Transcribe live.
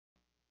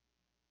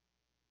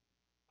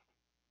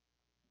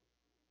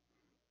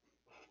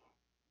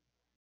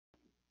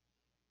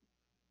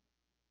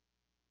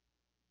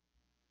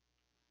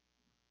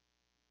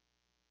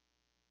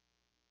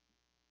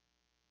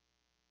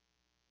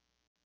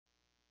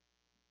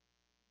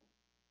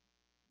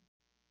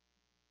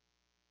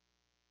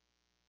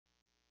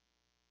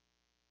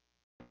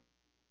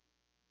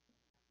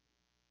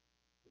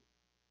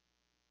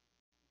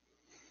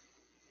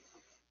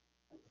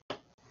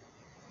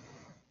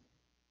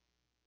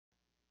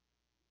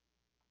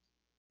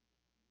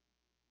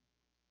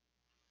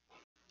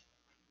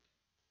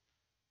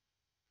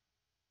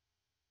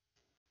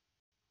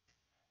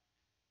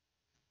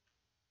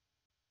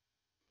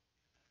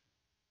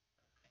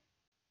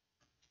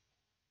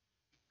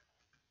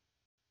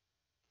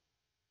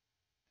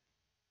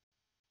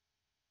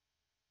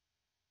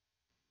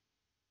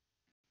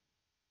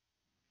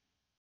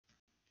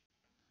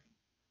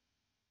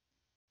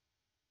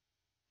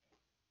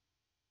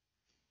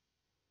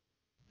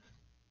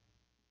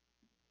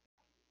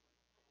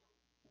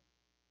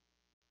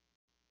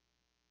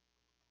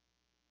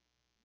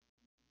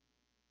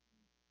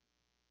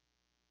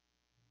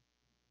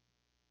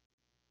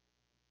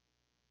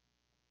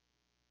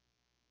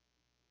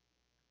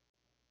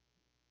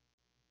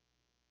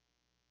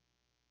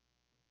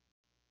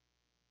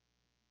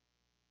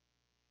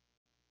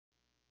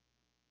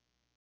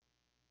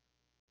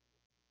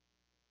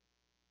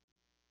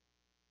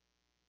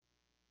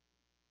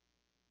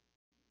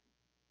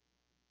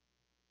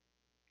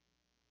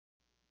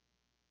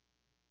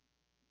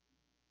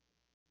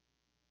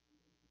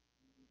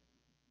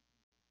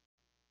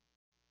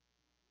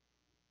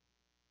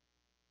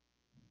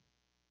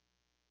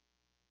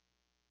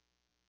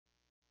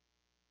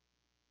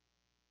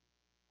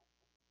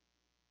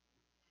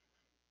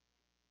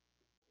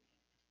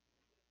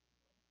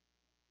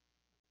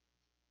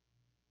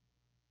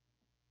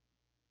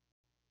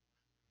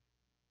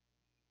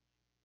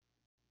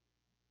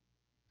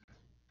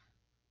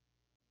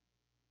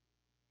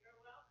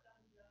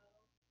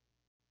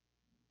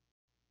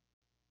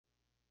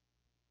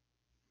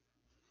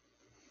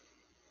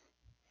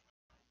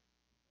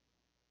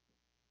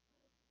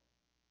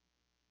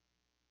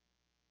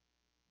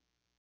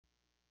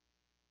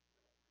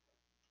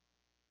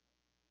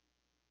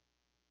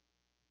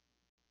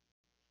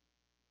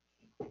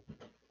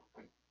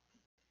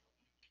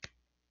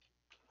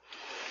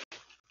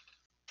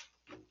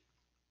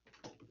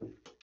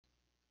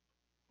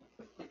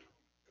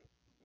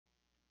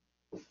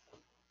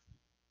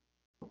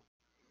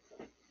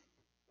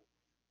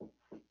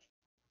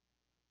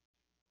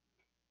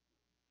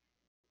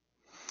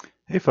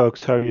Hey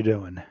folks, how are you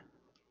doing?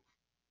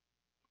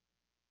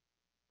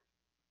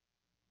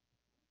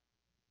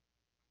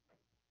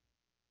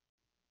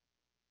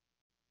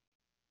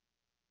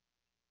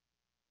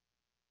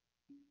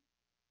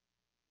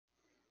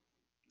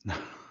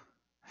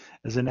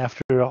 As in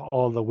after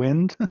all the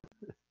wind?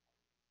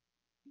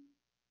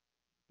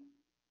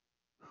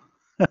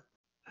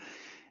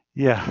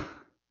 Yeah,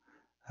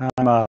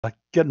 I'm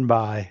getting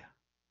by,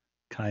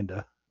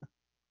 kinda.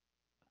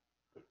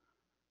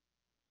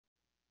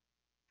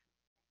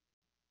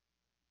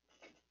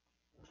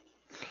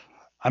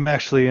 I'm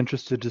actually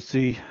interested to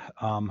see.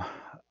 Um,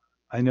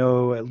 I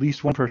know at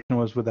least one person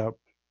was without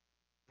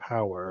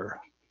power,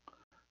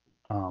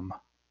 um,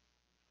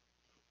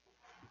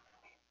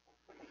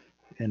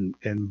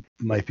 and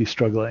might be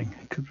struggling.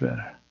 Could be.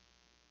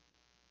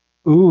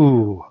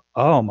 Ooh,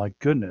 oh my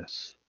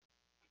goodness.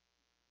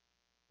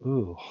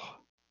 Ooh,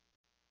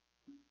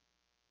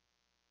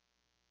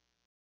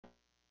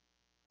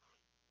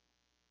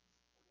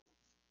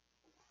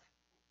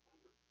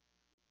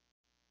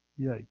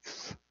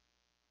 yikes.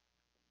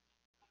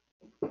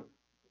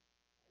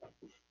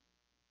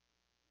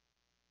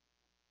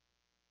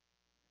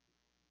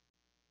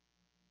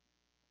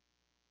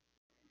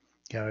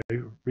 Yeah, I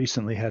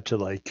recently had to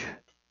like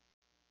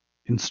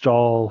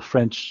install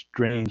French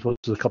drains. What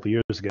was it, a couple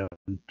years ago,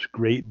 and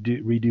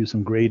redo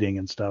some grading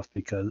and stuff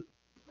because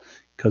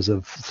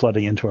of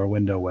flooding into our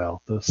window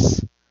well.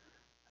 This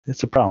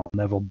It's a problem.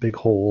 They have a big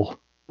hole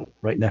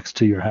right next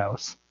to your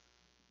house.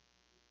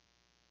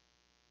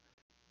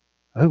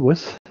 Oh, it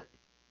was,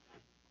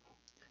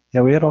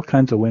 yeah, we had all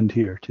kinds of wind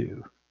here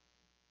too.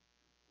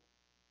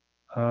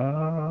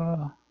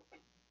 Uh,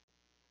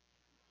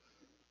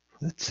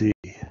 let's see.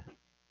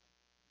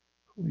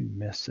 Who are we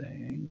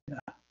missing?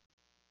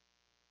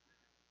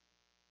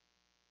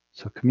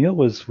 So Camille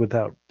was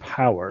without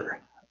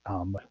power.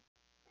 Um,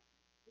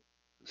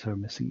 so we're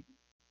missing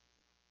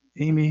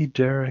Amy,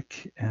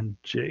 Derek, and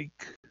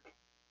Jake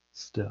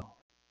still.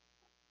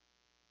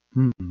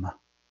 Hmm.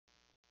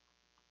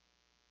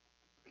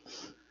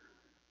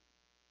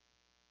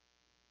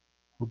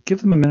 We'll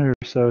give them a minute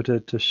or so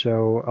to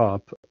show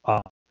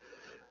up.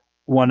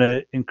 Want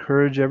to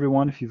encourage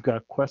everyone, if you've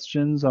got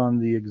questions on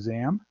the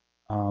exam,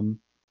 um,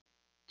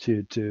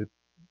 to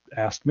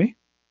ask me.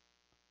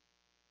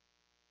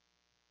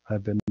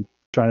 I've been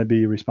trying to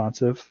be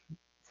responsive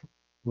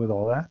with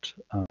all that.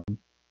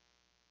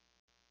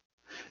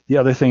 The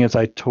other thing is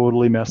I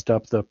totally messed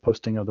up the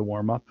posting of the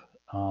warm up,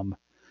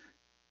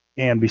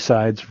 and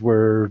besides,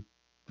 we're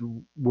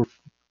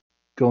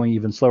going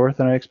even slower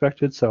than I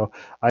expected, so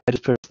I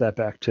just pushed that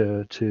back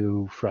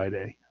to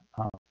Friday.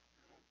 Um,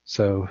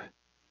 so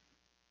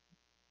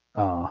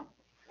uh,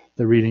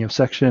 the reading of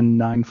section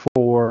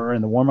 9.4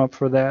 and the warm up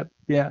for that,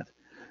 yeah,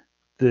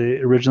 the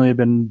originally had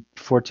been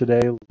for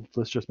today.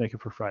 Let's just make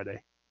it for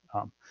Friday.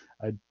 Um,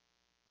 I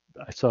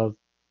I saw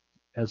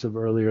as of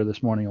earlier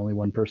this morning only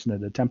one person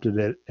had attempted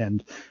it,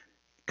 and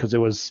because it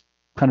was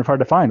kind of hard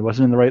to find, it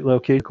wasn't in the right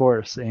location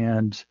course,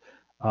 and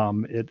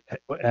it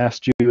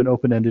asked you an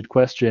open-ended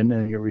question,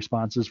 and your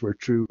responses were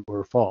true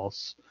or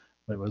false.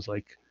 It was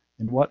like,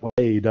 in what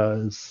way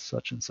does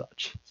such and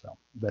such? So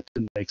that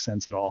didn't make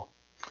sense at all.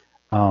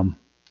 Um,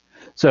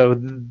 so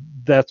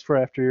that's for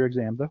after your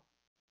exam, though.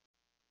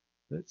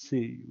 Let's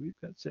see, we've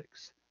got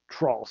 6.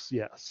 Trolls,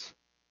 yes.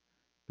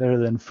 Better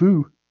than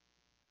foo.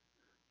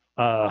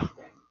 Uh,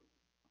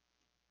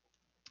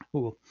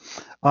 cool.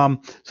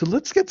 So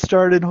let's get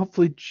started.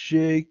 Hopefully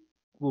Jake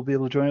will be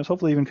able to join us.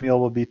 Hopefully even Camille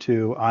will be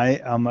too.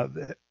 I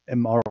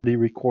am already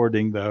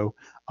recording though.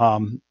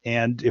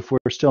 And if we're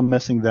still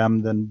missing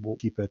them, then we'll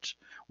keep it.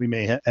 We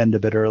may end a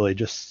bit early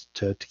just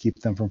to keep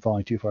them from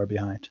falling too far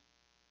behind.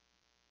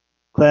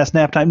 Class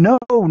nap time. No,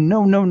 no,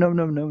 no, no,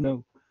 no, no,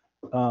 no.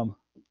 Um,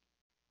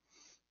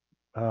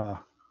 uh,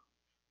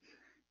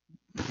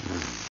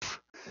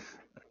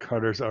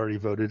 Carter's already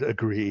voted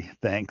agree.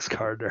 Thanks,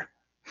 Carter,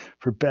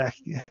 for back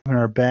having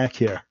our back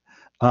here.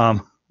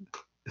 Um,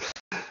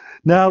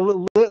 Now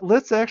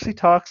let's actually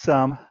talk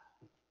some.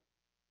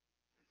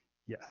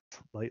 Yes,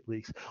 light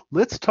leaks.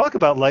 Let's talk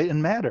about light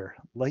and matter.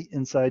 Light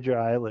inside your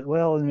eyelid.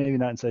 Well, maybe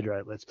not inside your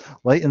eyelids.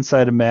 Light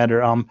inside of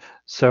matter.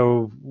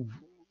 So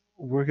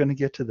we're going to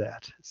get to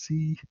that.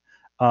 See.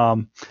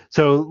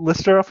 So let's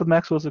start off with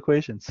Maxwell's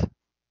equations.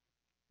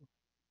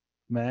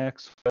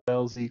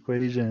 Maxwell's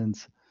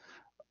equations.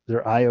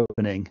 They're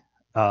eye-opening.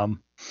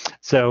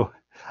 So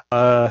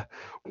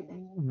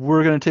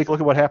we're going to take a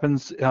look at what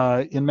happens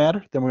in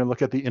matter. Then we're going to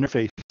look at the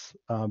interface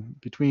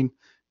between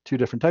two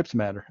different types of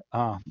matter.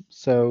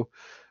 So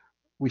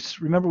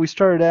remember we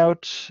started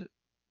out,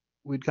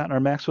 we'd gotten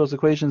our Maxwell's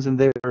equations, and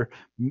they were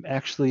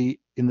actually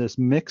in this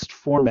mixed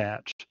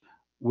format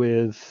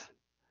with.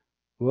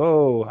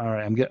 Whoa! All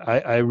right,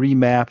 I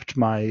remapped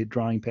my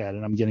drawing pad,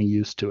 and I'm getting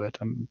used to it.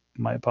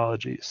 My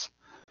apologies.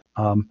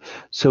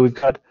 So we've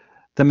got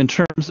them in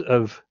terms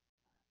of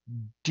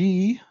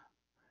D,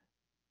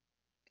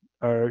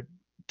 our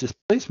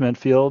displacement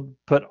field,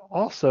 but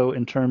also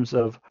in terms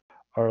of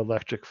our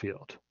electric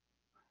field.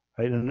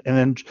 right? And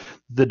then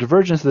the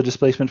divergence of the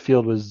displacement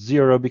field was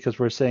 0 because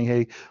we're saying,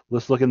 hey,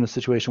 let's look in the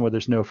situation where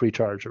there's no free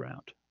charge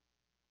around.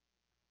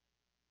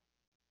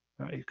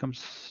 All right, here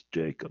comes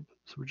Jacob.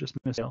 So we're just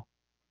missing.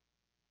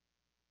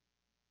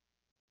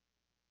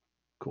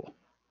 Cool.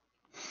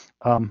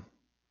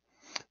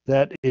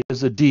 That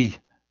is a D. Do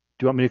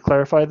you want me to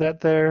clarify that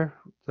there?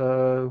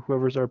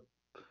 Whoever's our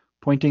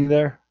pointing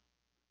there?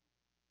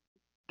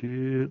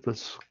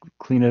 Let's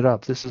clean it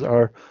up. This is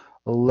our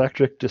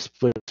electric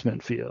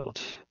displacement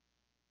field.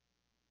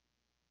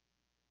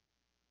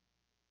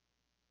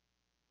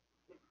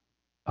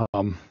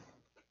 And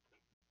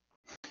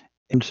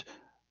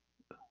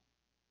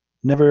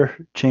never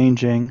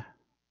changing,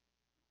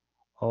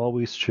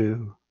 always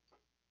true.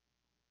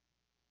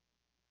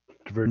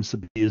 Divergence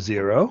of B is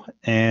 0.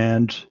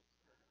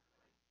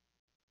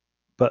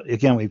 But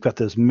again, we've got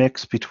this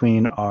mix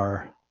between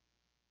our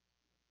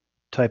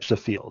types of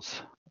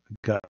fields.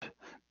 We've got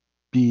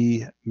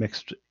B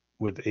mixed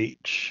with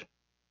H.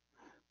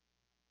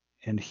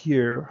 And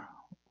here,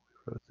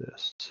 we wrote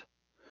this.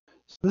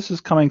 So this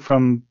is coming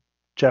from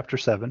chapter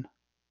 7.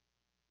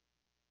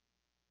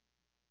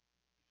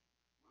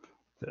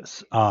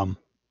 This.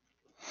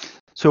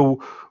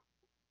 So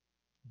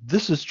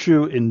this is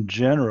true in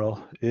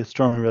general. It's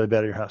storming really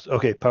bad at your house.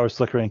 Okay, power's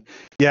flickering.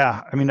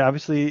 Yeah, I mean,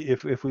 obviously,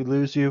 if we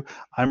lose you,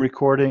 I'm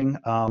recording,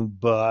 and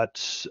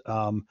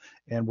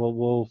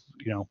we'll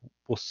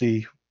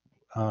see.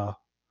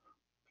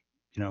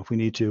 If we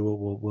need to,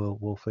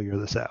 we'll figure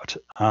this out.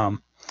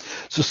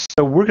 So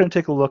we're going to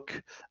take a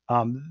look.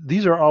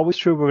 These are always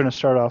true. We're going to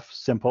start off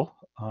simple.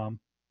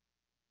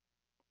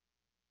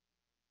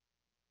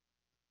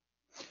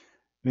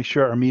 Make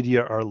sure our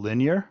media are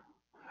linear,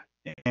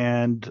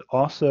 and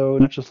also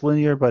not just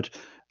linear, but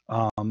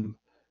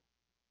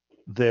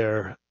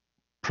their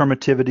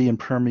permittivity and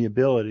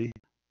permeability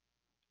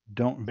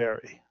don't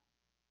vary.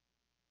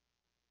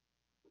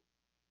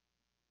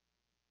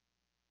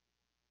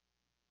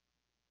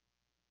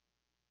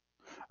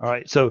 All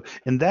right, so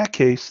in that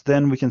case,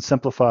 then we can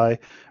simplify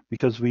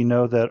because we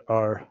know that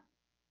our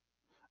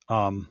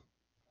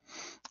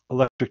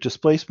electric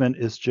displacement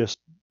is just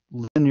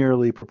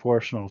linearly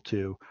proportional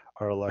to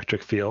our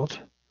electric field.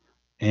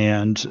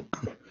 And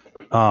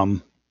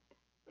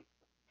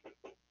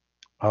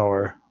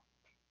our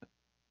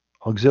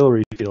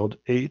auxiliary field,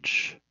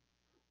 H,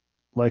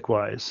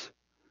 likewise,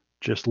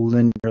 just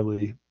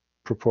linearly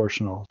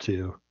proportional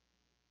to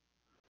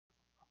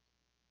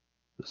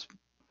this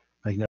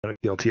magnetic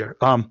field here.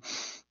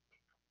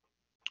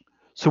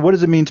 So what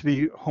does it mean to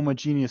be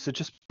homogeneous? It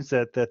just means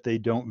that they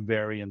don't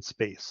vary in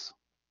space,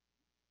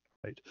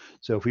 right?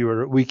 So if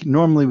we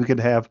normally could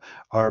have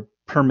our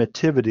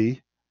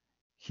permittivity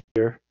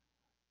here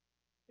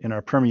and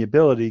our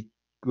permeability.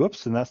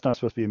 Whoops, and that's not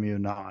supposed to be a mu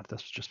naught.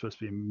 That's just supposed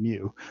to be a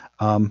mu.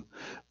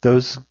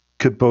 Those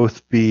could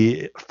both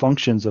be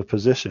functions of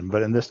position,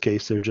 but in this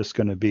case, they're just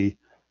going to be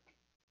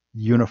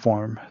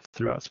uniform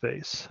throughout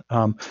space.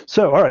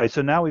 So, all right,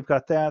 so now we've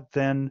got that,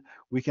 then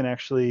we can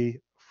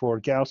actually, for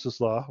Gauss's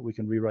law, we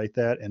can rewrite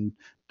that and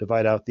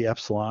divide out the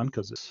epsilon,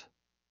 because it's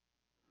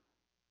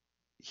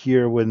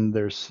here when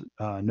there's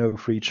no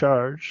free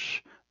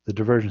charge, the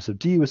divergence of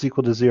D was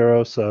equal to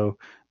 0, so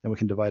then we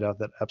can divide out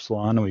that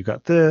epsilon, and we've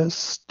got this,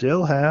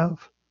 still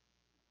have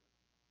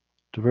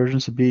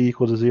divergence of B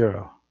equal to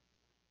 0.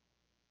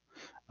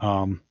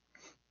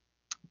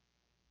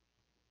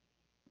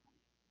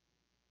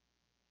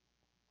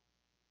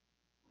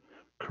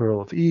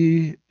 Curl of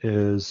E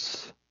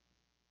is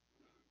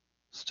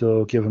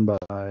still given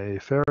by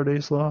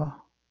Faraday's law.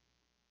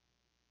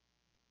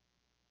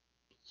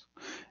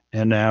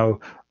 And now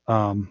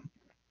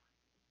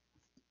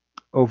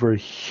over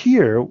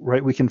here,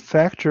 right, we can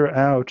factor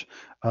out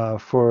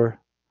for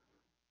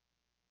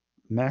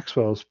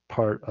Maxwell's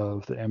part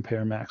of the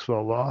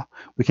Ampere-Maxwell law,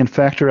 we can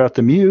factor out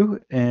the mu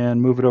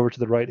and move it over to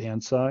the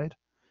right-hand side,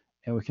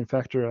 and we can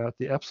factor out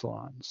the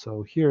epsilon.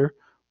 So here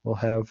we'll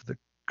have the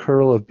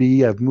curl of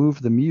B. I've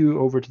moved the mu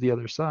over to the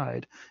other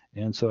side,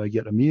 and so I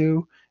get a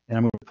mu, and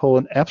I'm going to pull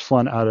an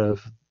epsilon out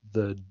of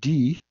the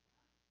D,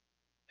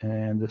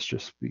 and this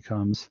just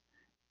becomes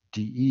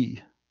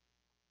dE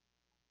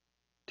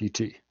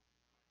dt,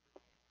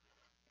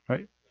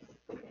 right?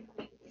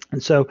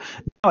 And so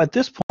now at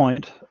this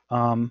point,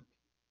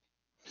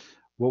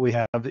 what we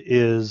have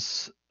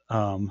is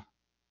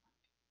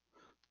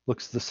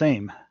looks the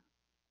same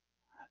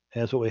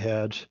as what we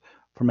had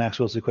for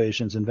Maxwell's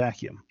equations in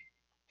vacuum.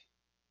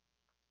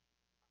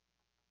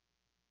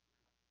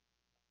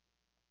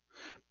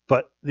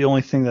 But the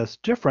only thing that's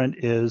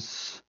different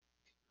is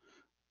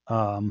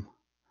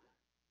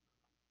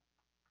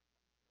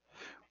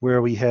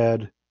where we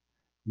had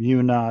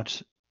mu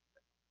naught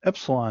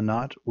epsilon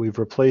naught, we've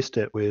replaced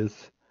it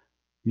with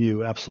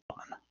mu epsilon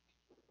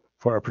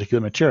for our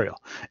particular material.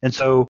 And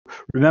so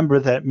remember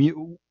that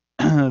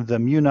the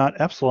mu naught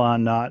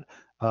epsilon naught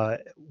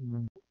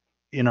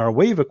in our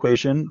wave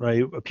equation,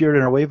 right, appeared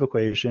in our wave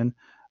equation.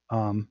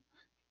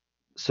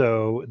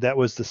 So that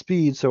was the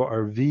speed. So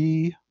our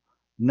V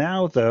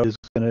now, though, is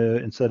going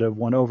to, instead of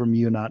 1 over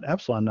mu naught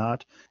epsilon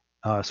naught,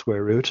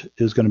 square root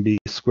is going to be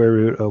square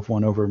root of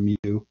 1 over mu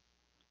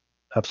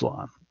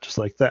epsilon, just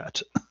like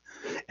that.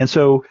 And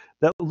so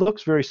that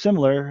looks very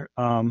similar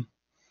to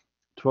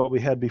what we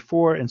had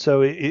before. And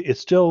so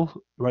it's still,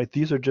 right,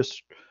 these are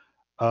just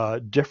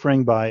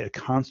differing by a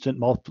constant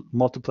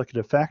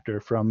multiplicative factor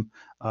from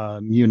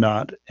mu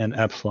naught and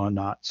epsilon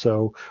naught.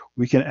 So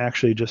we can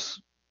actually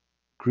just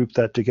group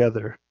that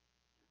together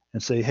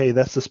and say, hey,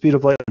 that's the speed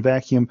of light in a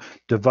vacuum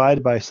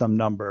divided by some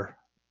number,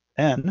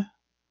 n.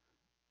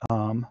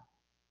 And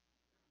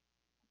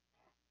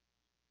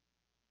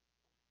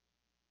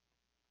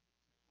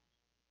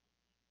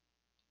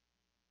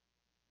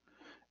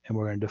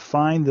we're going to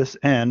define this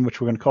n, which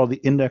we're going to call the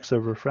index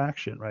of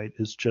refraction, right,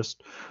 is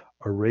just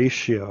a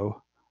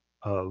ratio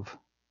of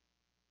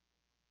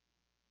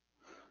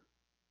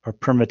our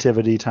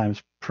permittivity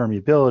times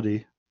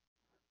permeability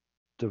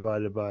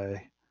divided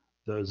by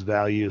those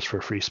values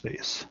for free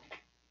space.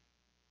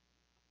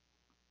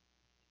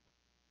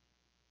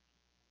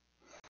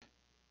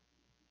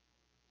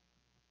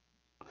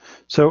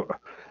 So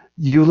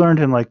you learned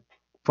in like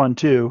Fun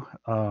 2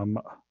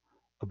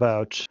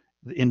 about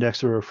the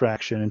index of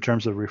refraction in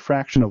terms of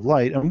refraction of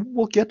light, and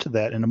we'll get to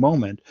that in a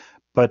moment.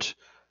 But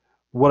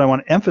what I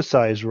want to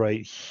emphasize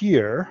right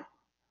here,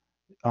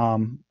 a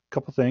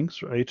couple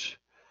things, right?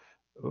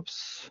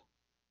 Oops.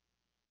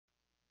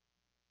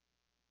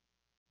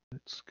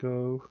 Let's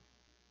go.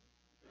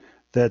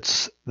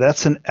 That's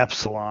an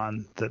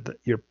epsilon that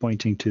you're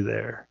pointing to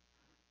there.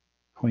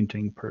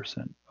 Pointing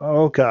person.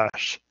 Oh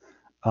gosh.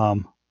 I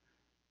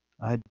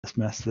just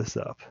messed this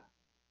up.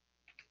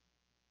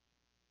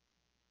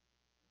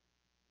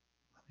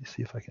 Let me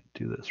see if I can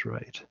do this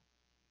right.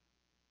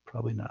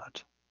 Probably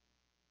not.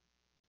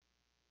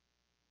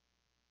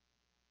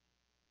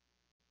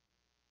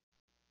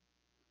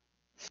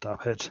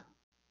 Stop it.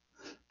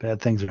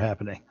 Bad things are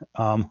happening.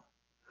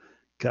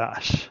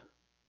 Gosh.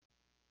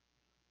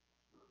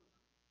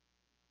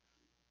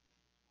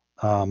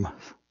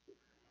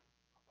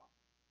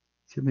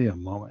 Give me a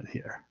moment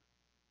here.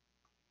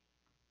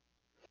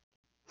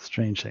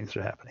 Strange things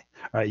are happening.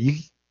 All right,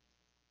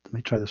 let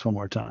me try this one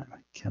more time.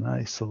 Can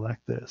I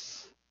select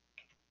this?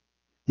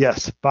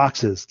 Yes,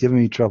 boxes giving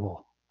me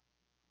trouble.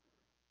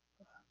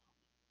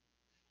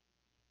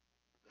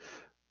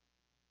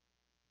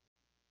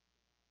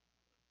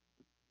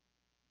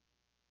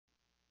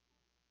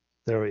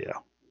 There we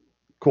go.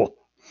 Cool.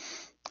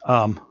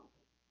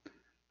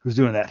 Who's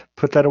doing that?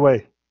 Put that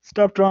away.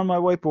 Stop drawing my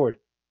whiteboard.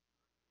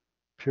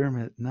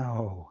 Pyramid,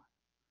 no.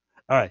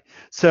 All right.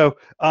 So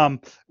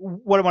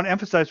what I want to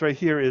emphasize right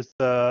here is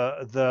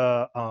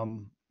the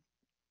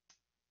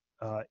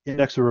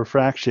index of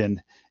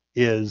refraction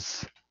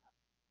is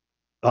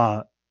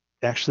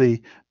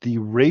actually the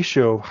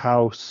ratio of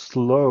how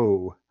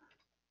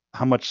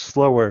much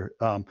slower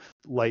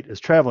light is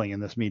traveling in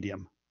this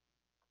medium,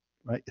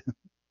 right?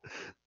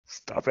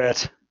 Stop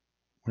it.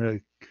 I'm going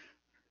to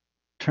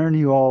turn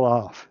you all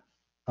off.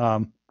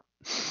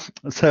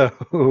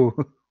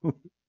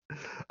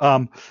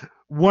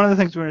 One of the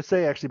things we're going to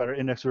say actually about our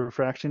index of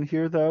refraction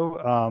here,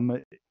 though,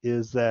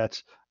 is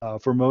that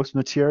for most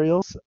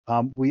materials,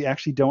 we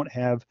actually don't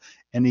have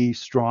any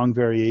strong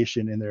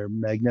variation in their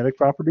magnetic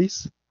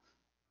properties.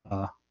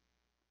 I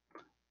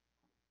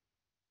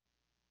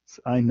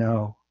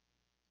know.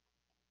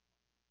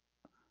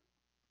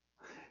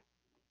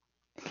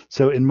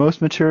 So in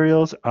most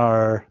materials,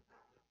 our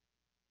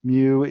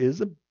mu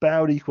is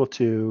about equal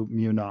to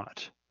mu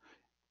naught.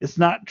 It's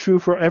not true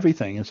for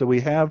everything, and so we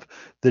have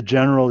the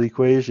general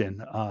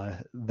equation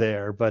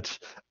there, but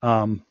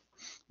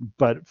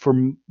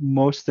for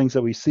most things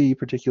that we see,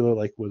 particularly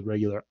like with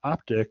regular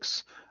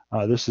optics,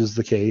 this is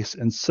the case.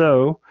 And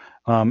so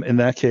in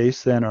that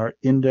case, then our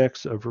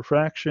index of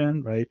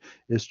refraction, right,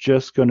 is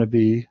just going to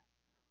be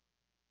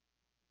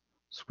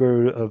square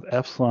root of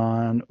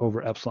epsilon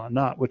over epsilon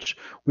naught, which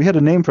we had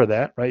a name for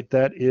that, right?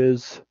 That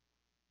is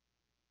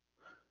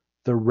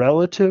the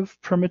relative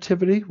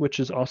permittivity, which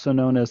is also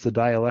known as the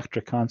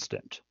dielectric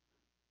constant,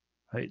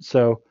 right?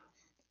 So,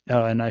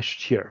 and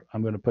here,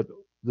 I'm going to put,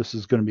 this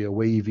is going to be a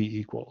wavy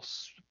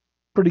equals,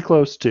 pretty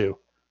close to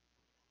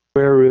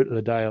square root of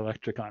the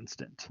dielectric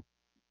constant.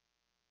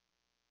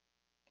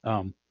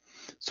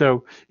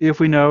 So if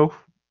we know,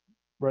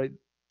 right,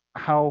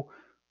 how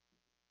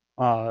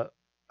a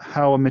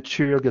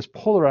material gets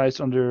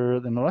polarized under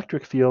an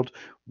electric field,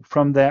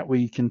 from that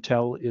we can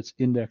tell its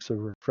index of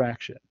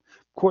refraction.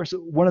 Of course,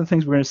 one of the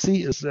things we're going to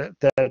see is that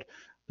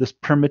this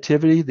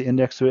permittivity, the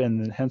index of it,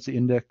 and hence the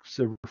index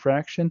of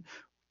refraction,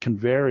 can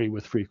vary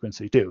with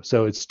frequency too.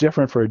 So it's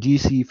different for a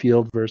DC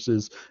field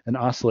versus an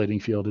oscillating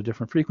field at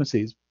different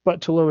frequencies, but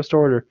to lowest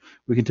order,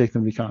 we can take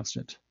them to be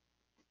constant.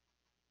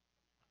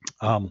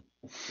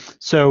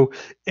 So,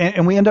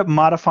 and we end up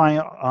modifying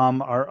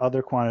our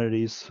other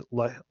quantities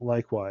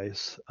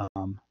likewise.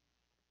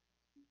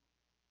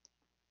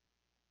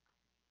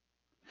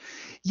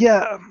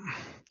 Yeah,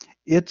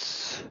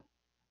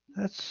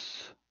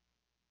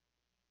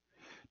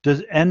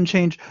 does n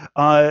change?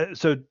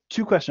 So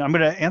two questions. I'm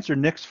going to answer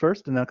Nick's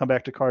first, and then I'll come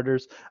back to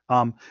Carter's.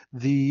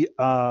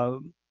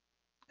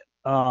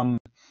 um,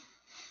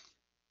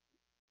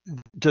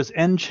 does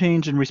n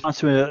change in response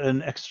to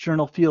an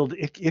external field?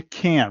 It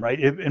can, right?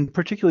 And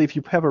particularly if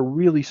you have a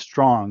really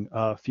strong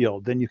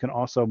field, then you can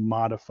also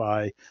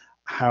modify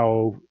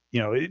how,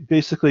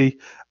 basically,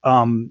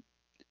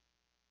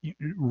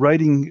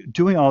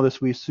 doing all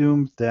this, we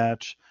assumed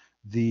that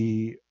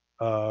the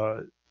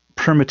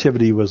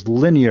permittivity was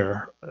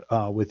linear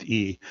with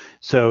E.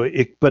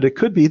 But it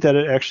could be that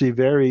it actually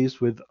varies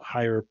with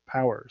higher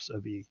powers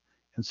of E.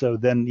 And so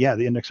then, yeah,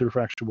 the index of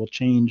refraction will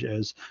change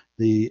as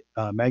the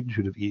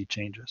magnitude of E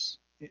changes.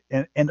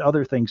 And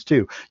other things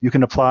too. You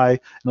can apply an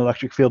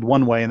electric field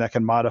one way and that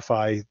can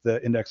modify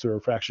the index of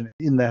refraction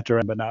in that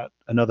direction, but not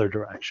another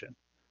direction,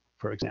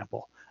 for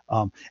example.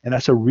 And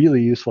that's a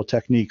really useful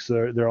technique.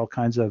 So there are all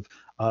kinds of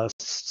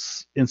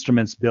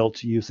instruments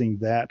built using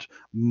that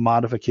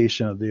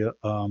modification of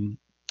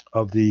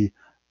the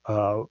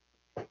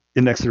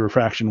index of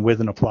refraction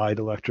with an applied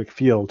electric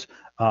field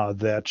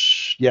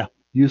that's, yeah,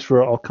 used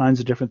for all kinds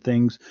of different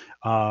things,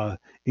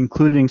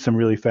 including some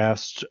really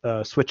fast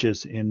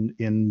switches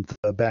in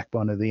the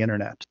backbone of the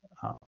internet.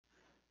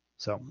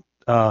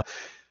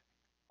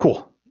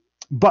 Cool.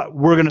 But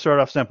we're going to start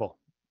off simple.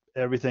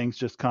 Everything's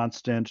just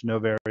constant, no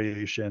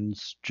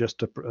variations,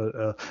 just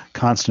a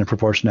constant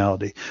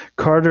proportionality.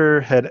 Carter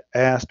had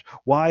asked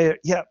why,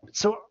 yeah,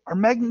 so our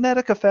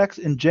magnetic effects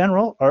in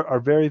general are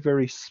very,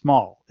 very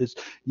small.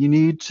 You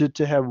need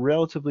to have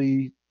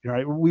relatively,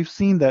 right? We've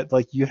seen that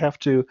like you have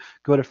to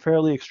go to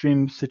fairly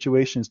extreme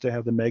situations to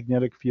have the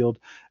magnetic field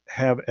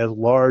have as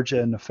large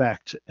an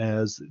effect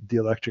as the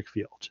electric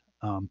field.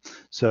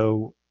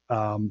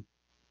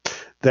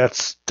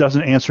 That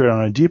doesn't answer it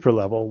on a deeper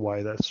level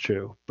why that's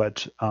true,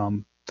 but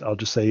I'll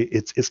just say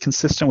it's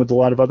consistent with a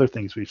lot of other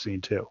things we've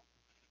seen too.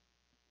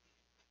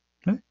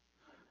 Okay.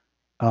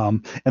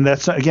 And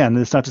that's again,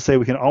 it's not to say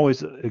we can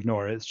always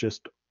ignore it. It's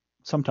just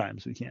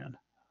sometimes we can.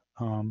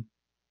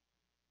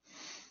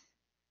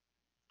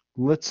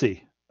 Let's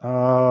see.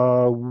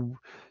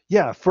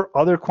 Yeah, for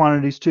other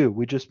quantities too,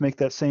 we just make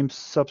that same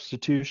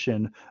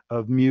substitution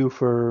of mu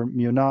for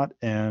mu naught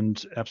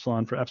and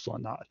epsilon for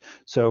epsilon naught.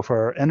 So for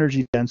our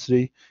energy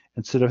density,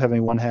 instead of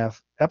having 1/2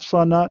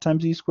 epsilon naught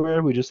times e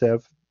squared, we just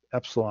have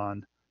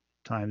epsilon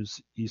times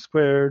e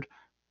squared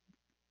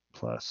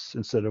plus,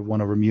 instead of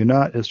 1 over mu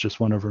naught, it's just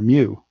 1 over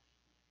mu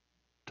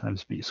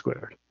times b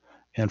squared.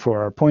 And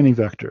for our Poynting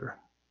vector,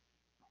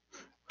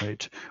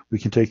 right, we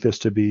can take this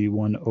to be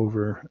 1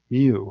 over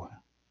mu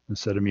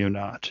instead of mu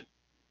naught.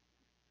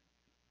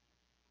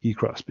 E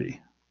cross B.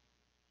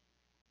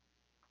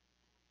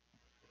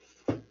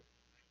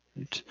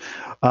 Right.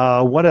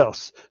 What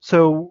else?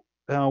 So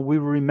we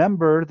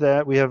remember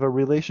that we have a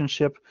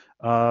relationship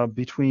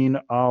between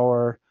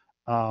our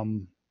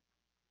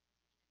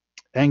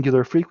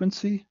angular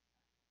frequency,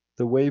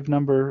 the wave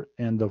number,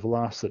 and the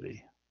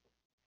velocity.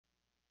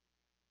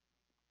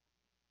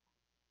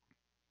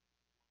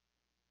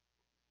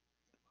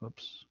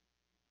 Oops.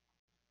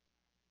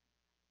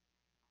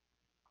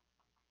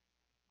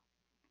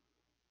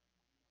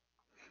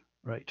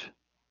 Right.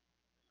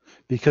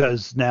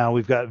 Because now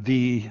we've got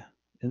V,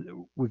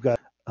 we've got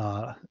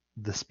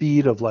the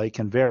speed of light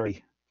can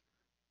vary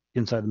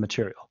inside the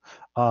material.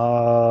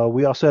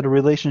 We also had a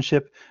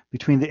relationship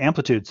between the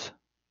amplitudes.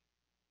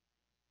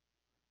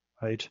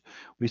 Right?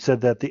 We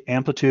said that the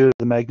amplitude of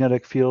the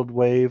magnetic field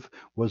wave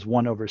was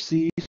 1 over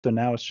c, so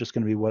now it's just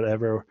going to be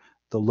whatever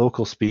the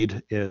local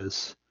speed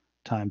is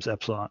times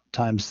epsilon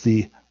times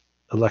the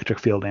electric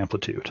field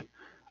amplitude.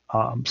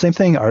 Same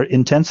thing, our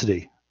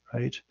intensity,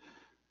 right?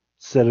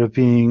 Instead of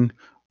being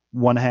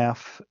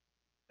 1/2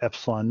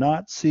 epsilon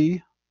naught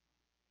c,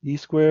 e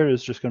squared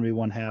is just going to be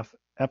 1/2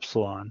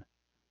 epsilon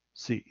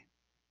c,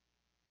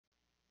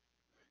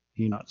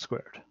 e naught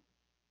squared,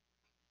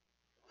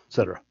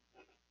 etc.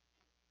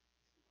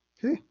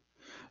 Okay,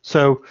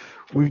 so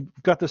we've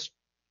got this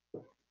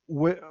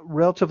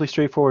relatively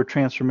straightforward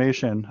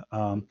transformation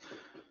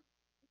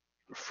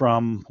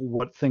from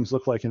what things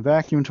look like in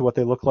vacuum to what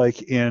they look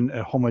like in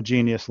a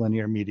homogeneous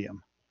linear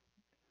medium.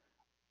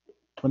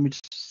 Let me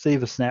just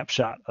save a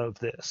snapshot of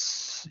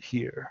this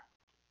here.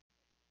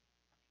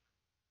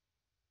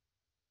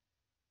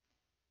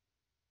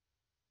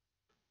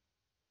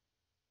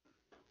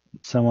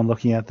 Someone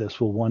looking at this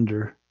will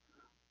wonder,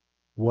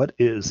 what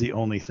is the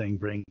only thing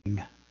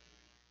bringing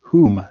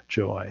whom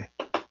joy?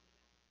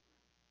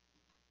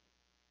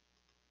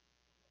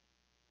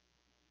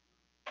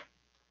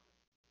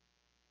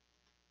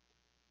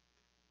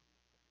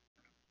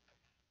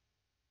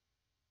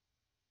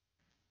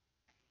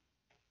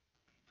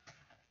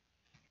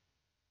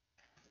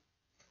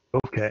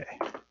 Okay,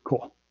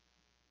 cool.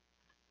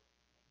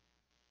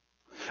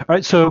 All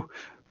right, so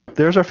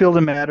there's our field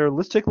of matter.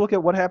 Let's take a look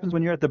at what happens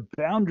when you're at the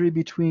boundary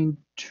between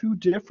two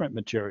different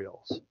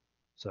materials.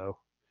 So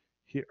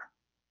here.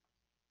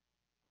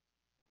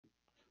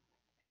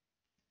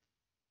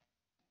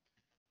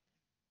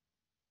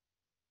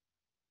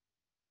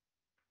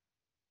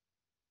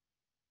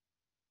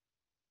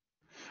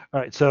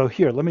 All right, so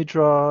here, let me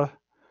draw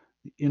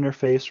the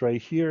interface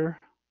right here.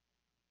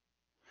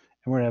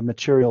 And we're going to have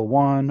material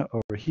 1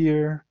 over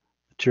here,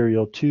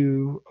 material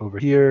 2 over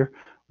here.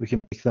 We can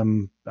make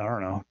them, I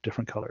don't know,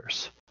 different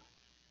colors.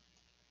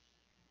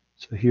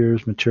 So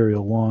here's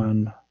material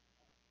 1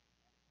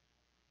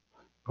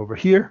 over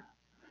here,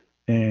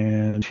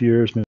 and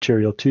here's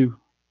material 2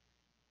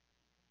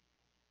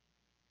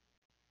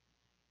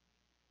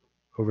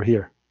 over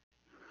here.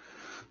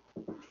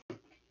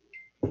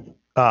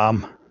 All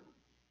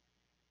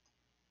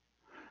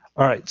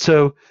right,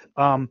 so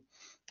one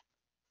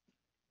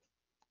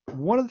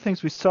of the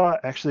things we saw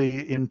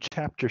actually in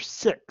chapter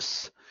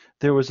 6,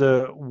 there was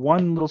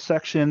one little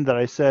section that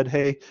I said,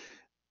 hey,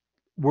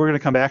 we're going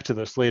to come back to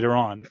this later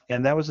on.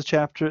 And that was a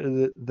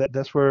chapter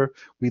that's where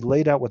we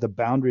laid out what the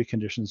boundary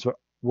conditions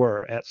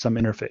were at some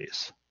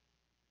interface.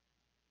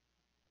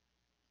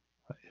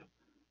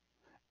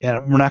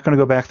 And we're not going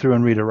to go back through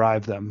and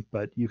rederive them,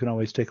 but you can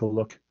always take a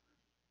look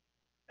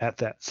at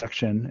that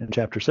section in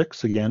chapter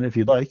 6 again, if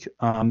you'd like.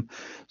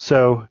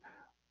 So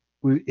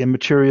in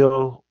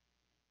material,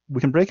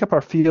 we can break up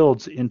our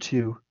fields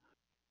into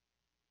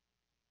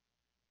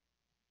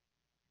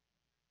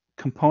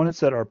components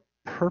that are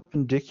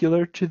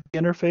perpendicular to the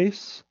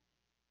interface.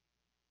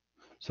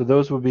 So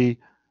those would be,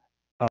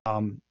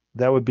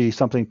 that would be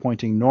something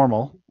pointing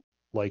normal,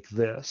 like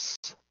this,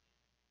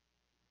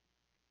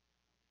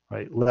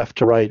 right, left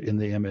to right in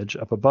the image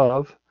up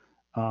above.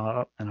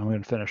 And I'm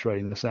going to finish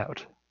writing this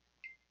out.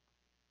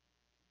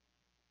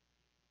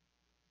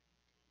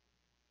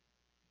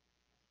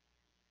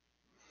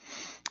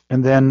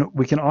 And then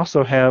we can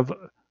also have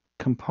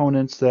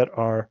components that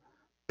are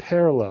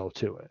parallel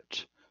to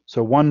it.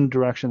 So one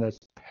direction that's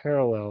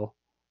parallel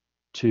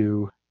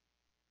to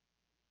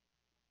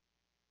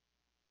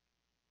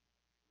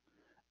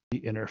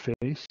the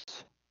interface.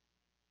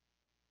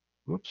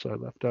 Whoops, I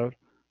left out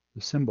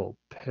the symbol,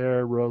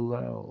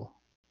 parallel.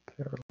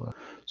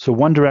 So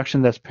one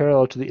direction that's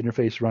parallel to the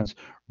interface runs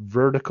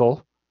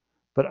vertical,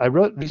 but I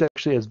wrote these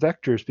actually as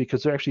vectors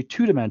because there are actually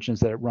 2 dimensions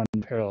that run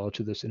parallel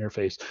to this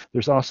interface.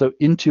 There's also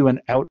into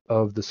and out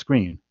of the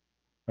screen,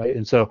 right?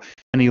 And so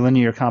any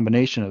linear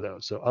combination of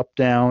those, so up,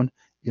 down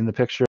in the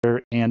picture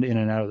and in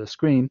and out of the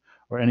screen,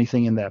 or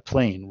anything in that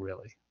plane,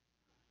 really.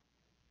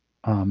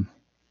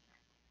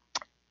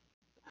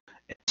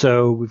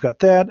 So we've got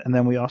that, and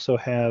then we also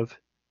have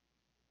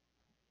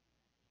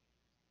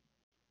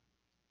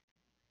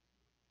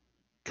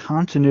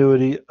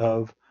continuity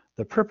of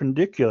the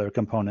perpendicular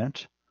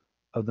component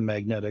of the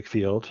magnetic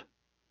field,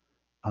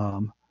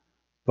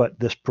 but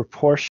this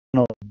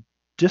proportional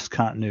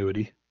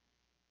discontinuity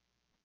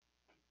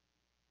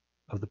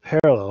of the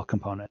parallel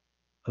component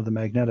of the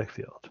magnetic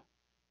field.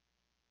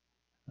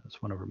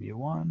 That's 1 over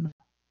mu1.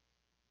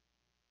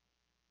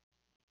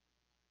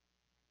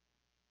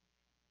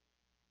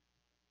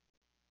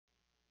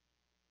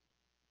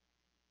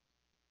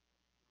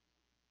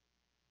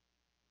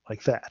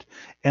 Like that.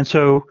 And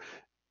so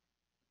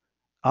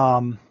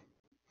the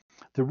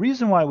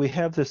reason why we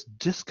have this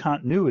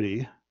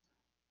discontinuity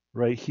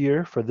right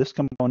here for this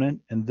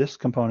component and this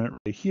component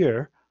right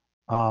here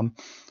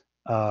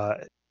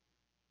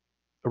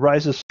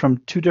arises from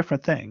 2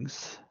 different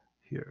things.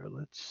 Here,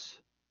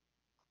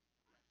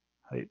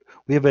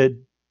 we have a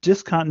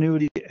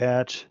discontinuity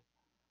at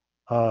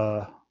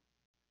a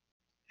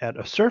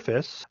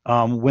surface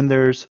when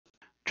there's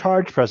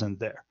charge present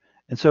there.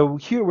 And so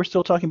here we're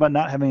still talking about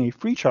not having a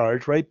free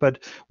charge, right?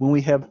 But when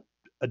we have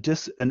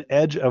an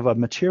edge of a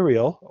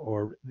material,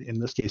 or in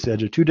this case,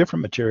 edge of 2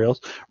 different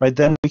materials, right?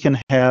 Then we can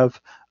have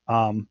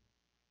bound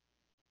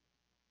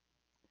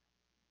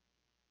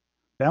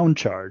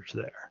charge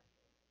there,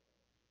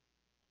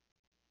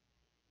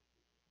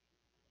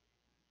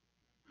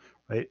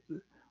 right?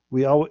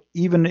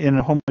 Even in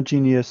a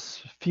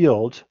homogeneous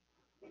field,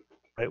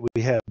 right?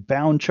 We have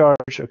bound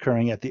charge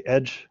occurring at the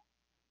edge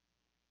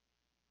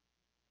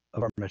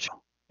of our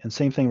material. And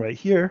same thing right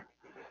here.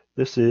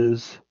 This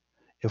is,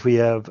 if we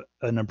have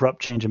an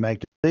abrupt change in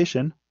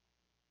magnetization,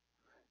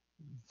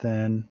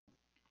 then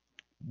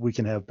we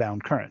can have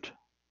bound current.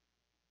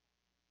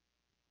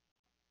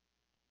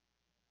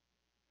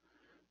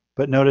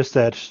 But notice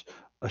that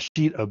a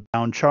sheet of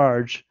bound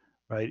charge,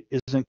 right,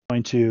 isn't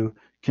going to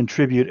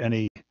contribute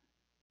any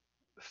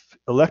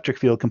electric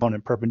field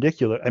component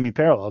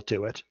parallel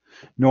to it,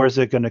 nor is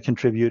it going to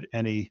contribute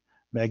any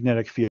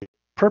magnetic field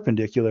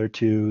perpendicular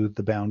to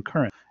the bound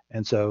current.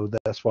 And so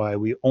that's why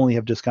we only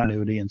have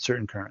discontinuity in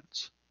certain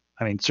currents.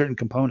 I mean, certain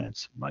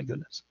components, my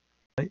goodness.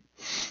 Right?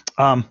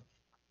 All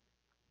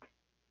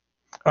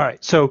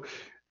right, so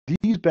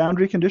these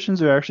boundary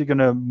conditions are actually going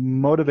to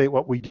motivate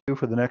what we do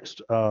for the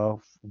next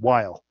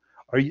while.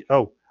 Are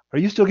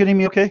you still getting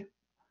me okay?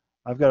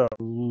 I've got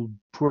a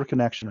poor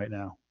connection right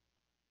now.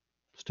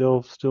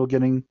 Still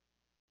getting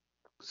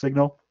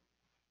signal?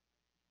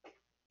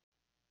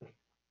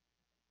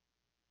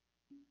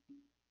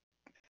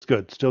 It's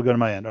good. Still good on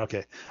my end.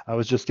 Okay. I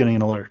was just getting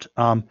an alert.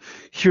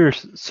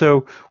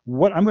 So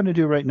what I'm going to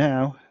do right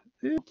now,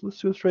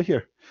 let's do this right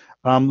here.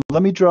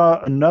 Let me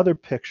draw another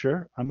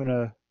picture. I'm going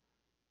to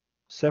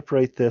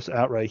separate this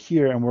out right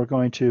here, and we're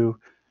going to,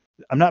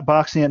 I'm not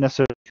boxing it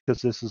necessarily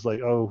because this is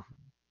like, oh,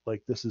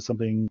 like this is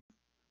something,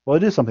 well,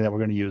 it is something that we're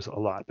going to use a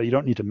lot, but you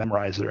don't need to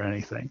memorize it or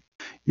anything.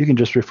 You can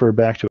just refer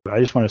back to it. I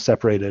just want to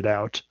separate it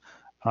out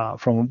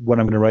from what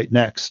I'm going to write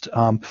next.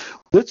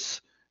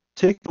 Let's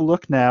take a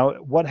look now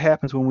at what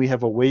happens when we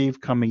have a wave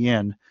coming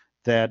in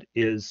that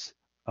is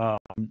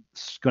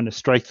going to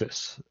strike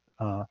this.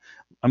 I'm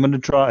going to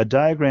draw a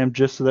diagram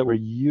just so that we're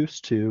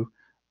used to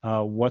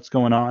what's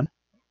going on.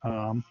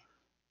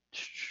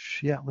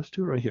 Yeah, let's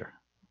do it right here.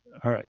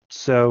 All right,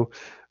 so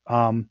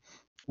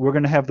we're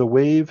going to have the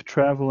wave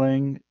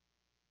traveling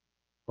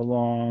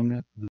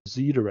along the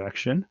z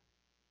direction.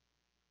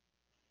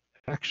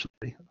 Actually,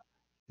 give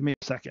me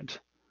a second.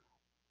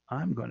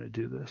 I'm going to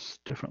do this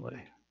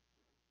differently.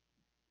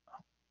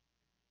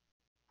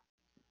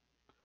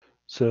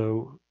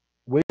 So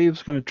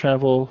wave's going to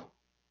travel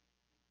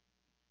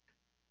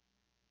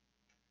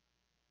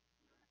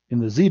in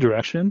the z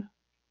direction.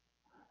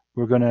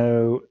 We're going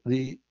to,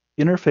 the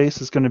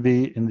interface is going to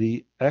be in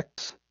the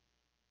x,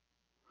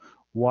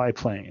 y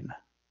plane.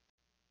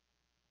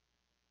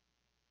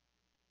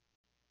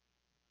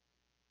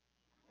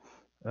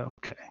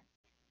 Okay.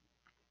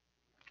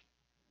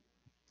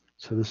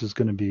 So this is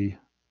going to be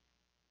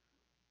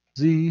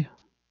z,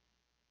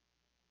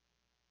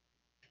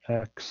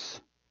 x,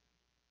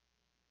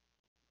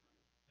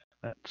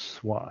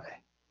 x, y,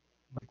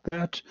 like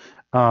that.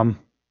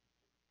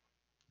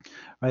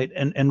 Right,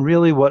 and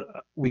really what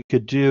we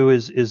could do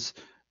is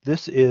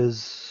this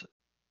is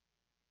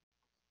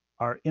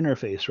our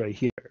interface right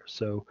here.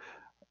 So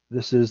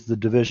this is the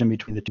division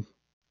between the two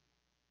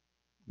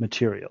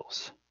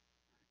materials.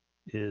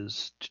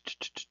 Is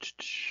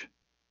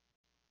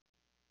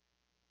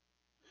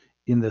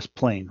in this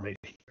plane right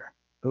here.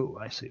 Oh,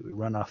 I see. We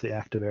run off the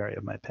active area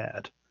of my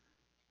pad.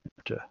 I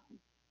have to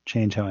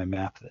change how I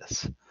map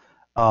this.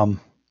 All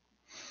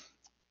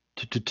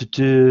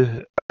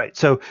right,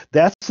 so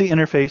that's the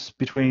interface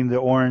between the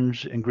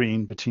orange and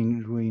green,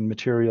 between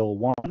material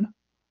 1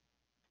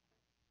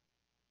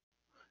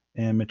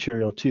 and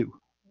material 2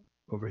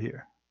 over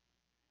here.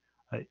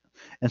 Right.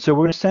 And so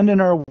we're going to send in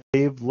our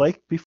wave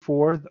like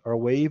before. Our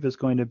wave is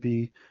going to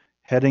be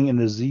heading in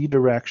the z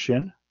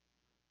direction,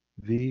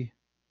 v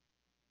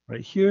right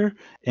here,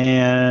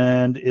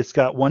 and it's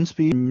got one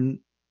speed,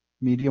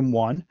 medium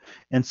 1,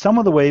 and some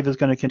of the wave is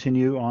going to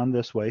continue on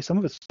this way. Some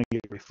of it's going to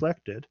get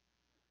reflected.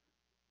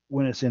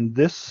 When it's in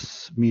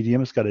this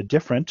medium, it's got a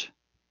different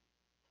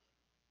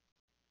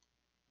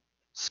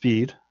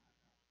speed.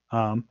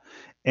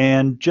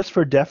 And just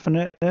for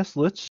definiteness,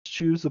 let's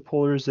choose the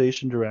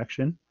polarization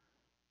direction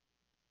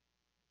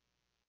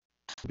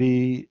to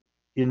be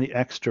in the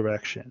x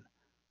direction.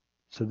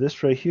 So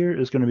this right here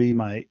is going to be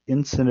my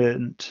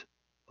incident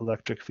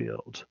electric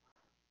field,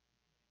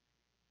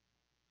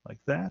 like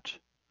that.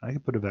 I can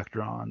put a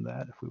vector on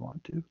that if we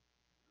want to.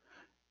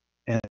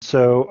 And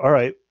so, all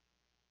right,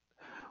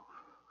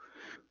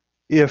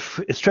 if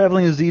it's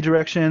traveling in the z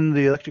direction,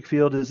 the electric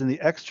field is in the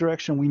x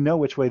direction, we know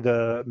which way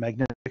the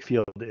magnetic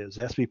field is.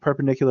 It has to be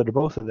perpendicular to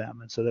both of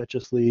them. And so that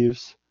just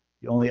leaves,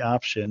 the only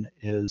option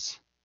is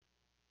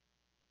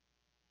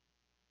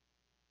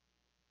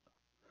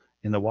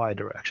in the y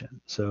direction.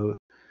 So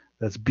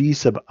that's b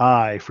sub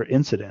I for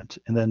incident.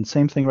 And then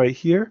same thing right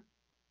here.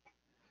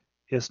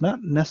 It's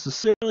not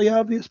necessarily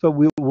obvious, but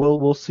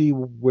we'll see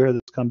where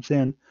this comes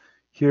in.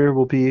 Here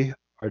will be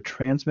our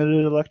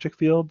transmitted electric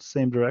field,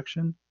 same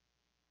direction,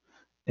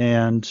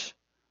 and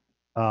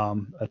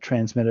a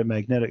transmitted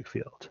magnetic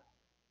field.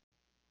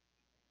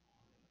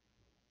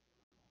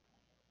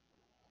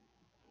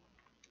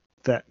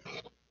 That,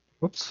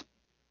 whoops.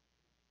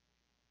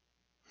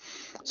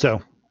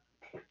 So,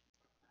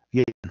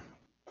 yeah.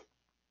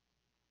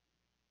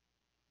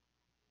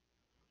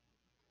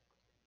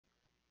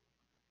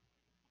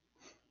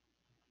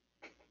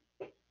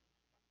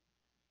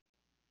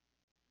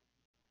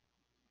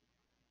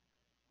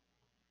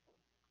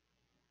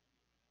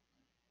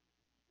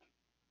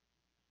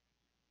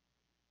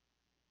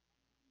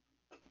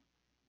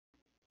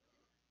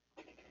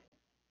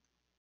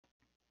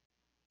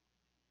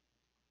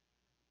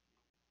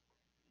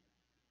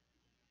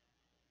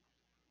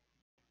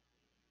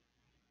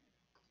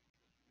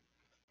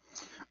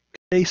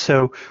 Okay,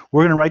 so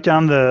we're going to write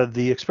down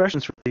the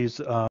expressions for these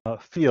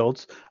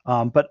fields,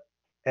 but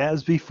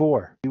as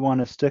before, we want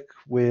to stick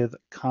with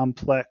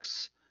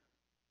complex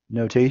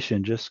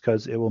notation just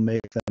because it will make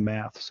the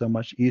math so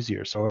much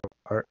easier. So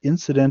our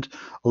incident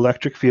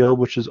electric field,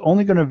 which is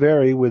only going to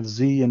vary with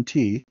z and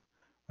t,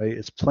 right?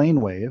 It's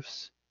plane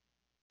waves,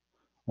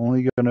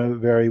 only going to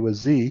vary with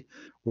z.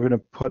 We're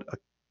going to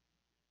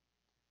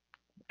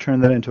turn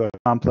that into a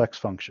complex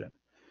function.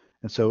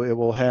 And so it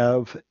will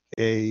have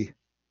a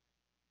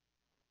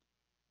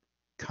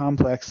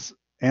complex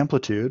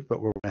amplitude, but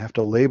we're going to have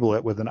to label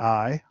it with an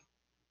I.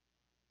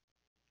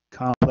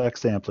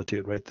 Complex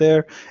amplitude right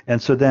there.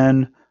 And so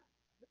then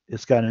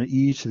it's got an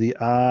e to the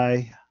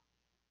I.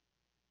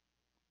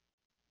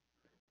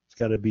 It's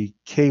got to be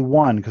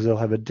K1 because they'll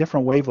have a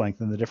different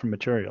wavelength in the different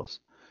materials.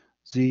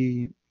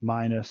 Z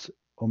minus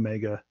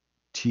omega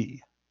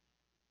t.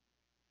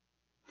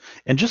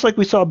 And just like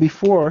we saw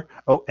before,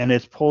 oh, and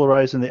it's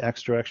polarized in the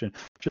x direction.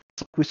 Just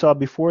like we saw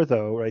before,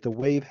 though, right, the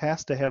wave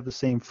has to have the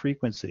same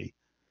frequency,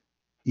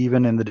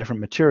 even in the different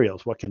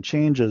materials. What can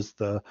change is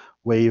the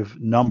wave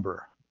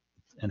number,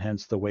 and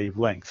hence the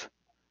wavelength.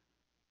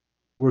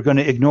 We're going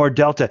to ignore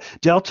delta.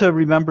 Delta,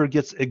 remember,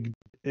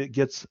 it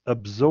gets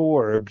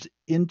absorbed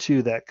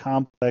into that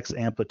complex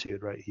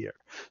amplitude right here.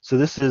 So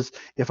this is,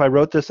 if I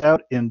wrote this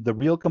out in the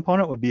real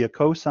component, would be a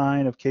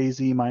cosine of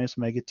kz minus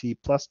omega t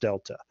plus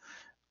delta.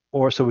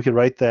 Or so we could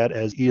write that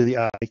as e to the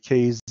I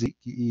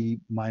kz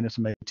minus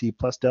omega t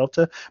plus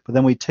delta. But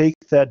then we take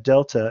that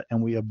delta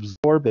and we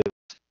absorb it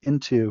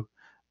into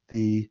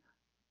the,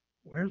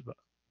 where's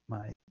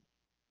my,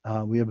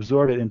 we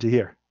absorb it into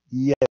here.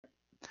 Yeah.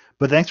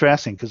 But thanks for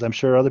asking, because I'm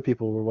sure other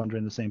people were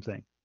wondering the same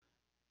thing.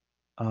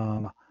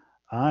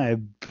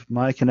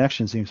 My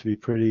connection seems to be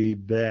pretty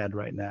bad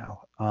right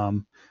now.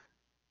 Let's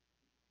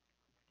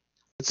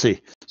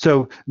see.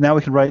 So now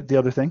we can write the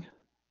other thing.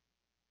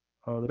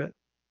 Oh, the bit.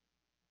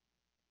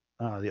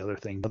 The other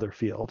thing, other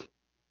field.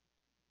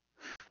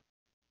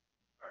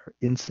 Our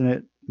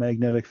incident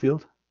magnetic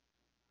field.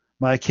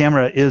 My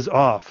camera is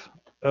off.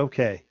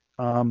 Okay.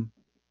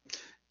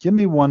 Give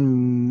me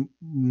one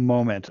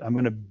moment. I'm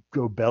going to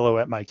go bellow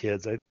at my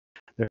kids.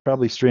 They're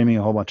probably streaming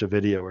a whole bunch of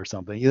video or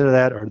something. Either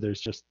that or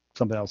there's just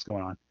something else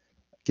going on.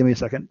 Give me a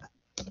second.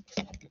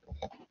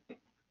 Hey,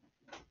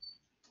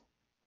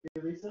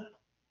 Lisa,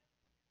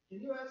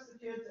 can you ask the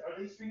kids,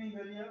 are they streaming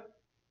video?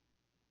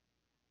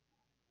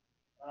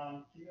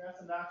 Can you ask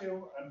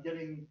Anako? I'm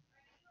getting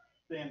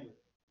bandwidth.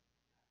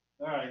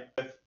 All right.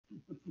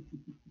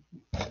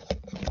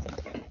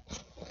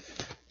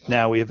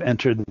 Now we have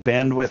entered the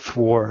bandwidth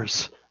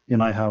wars in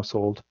my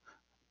household.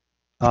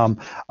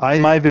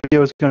 My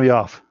video is going to be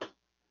off.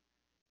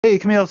 Hey,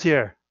 Camille's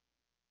here.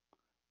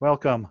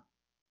 Welcome.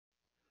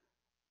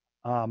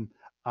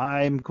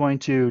 I'm going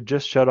to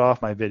just shut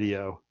off my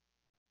video.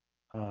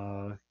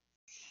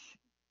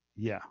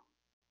 Yeah.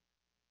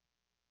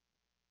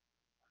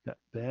 Got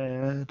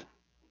bad.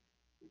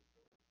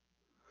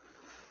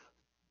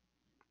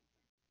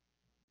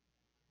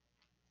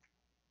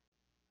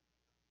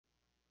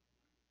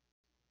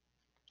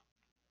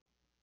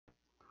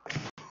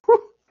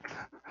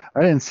 I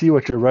didn't see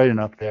what you're writing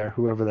up there,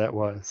 whoever that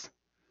was.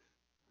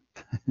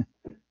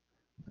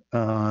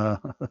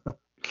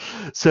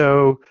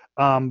 So,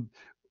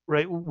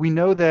 right, we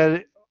know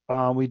that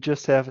we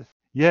just have,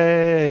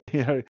 yay,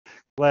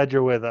 glad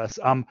you're with us.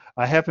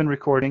 I have been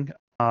recording.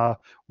 I've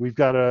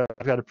got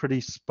a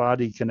pretty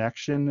spotty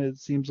connection, it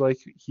seems like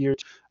here.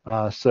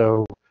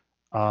 So,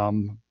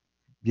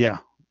 yeah,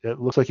 it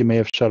looks like it may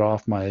have shut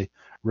off my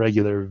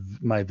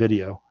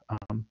video.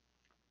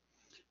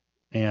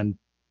 And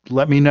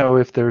let me know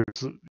if there's,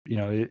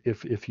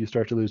 if you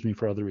start to lose me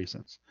for other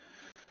reasons.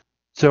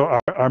 So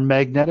our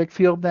magnetic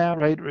field now,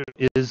 right,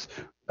 is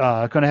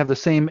going to have the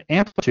same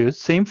amplitude,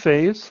 same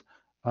phase,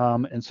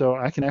 and so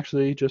I can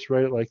actually just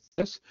write it like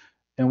this,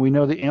 and we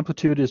know the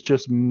amplitude is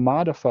just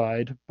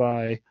modified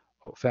by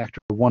a factor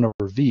of 1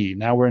 over v.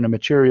 Now we're in a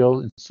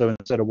material, so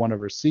instead of 1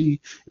 over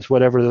c, it's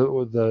whatever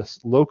the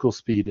local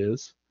speed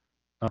is.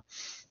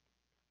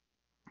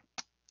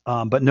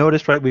 But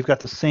notice, right, we've got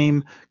the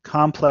same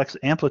complex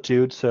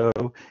amplitude, so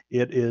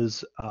it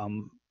is, what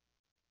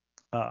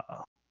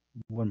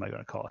am I going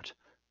to call it?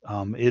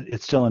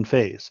 It's still in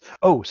phase.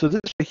 Oh, so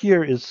this right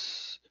here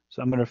is,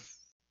 so I'm going to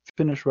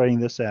finish writing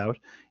this out,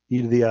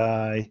 e to the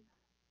I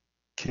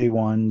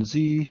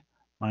k1z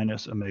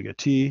minus omega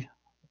t.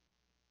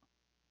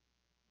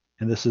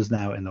 And this is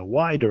now in the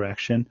y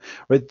direction.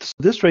 Right, so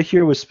this right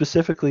here was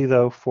specifically,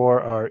 though,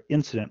 for our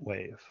incident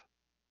wave.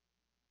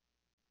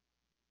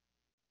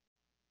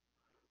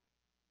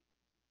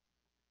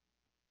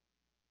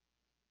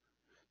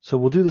 So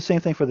we'll do the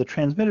same thing for the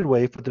transmitted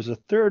wave, but there's a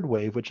third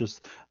wave, which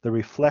is the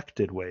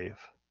reflected wave.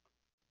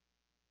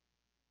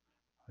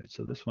 Right,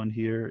 so this one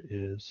here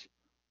is,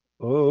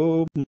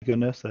 oh my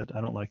goodness, I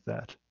don't like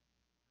that.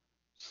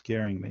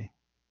 Scaring me.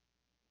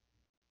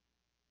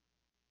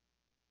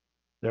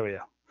 There we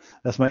go.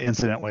 That's my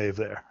incident wave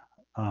there.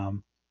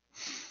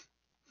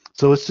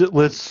 So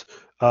let's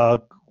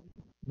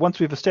once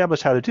we've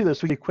established how to do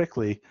this, we can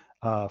quickly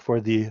for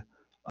the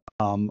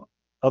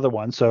other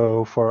one.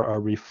 So for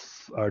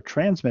our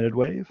transmitted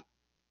wave,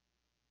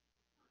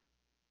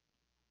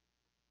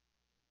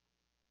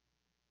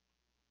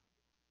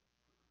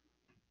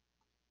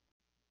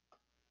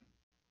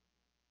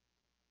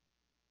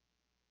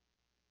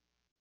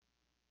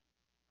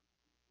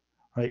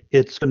 right?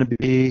 It's going to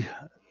be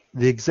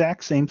the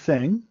exact same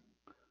thing,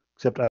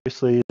 except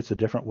obviously it's a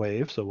different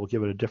wave, so we'll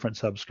give it a different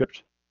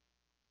subscript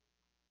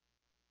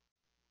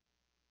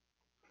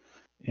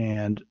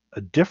and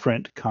a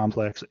different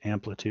complex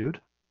amplitude.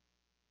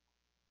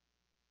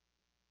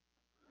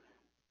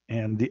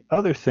 And the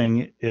other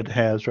thing it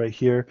has right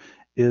here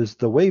is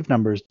the wave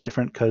number is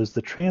different because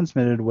the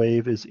transmitted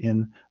wave is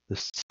in the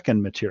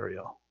second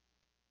material.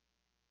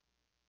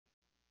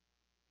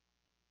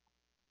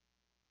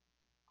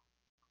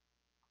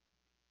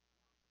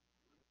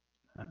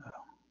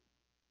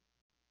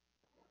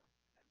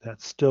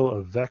 that's still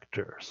a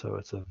vector. So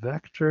it's a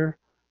vector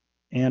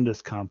and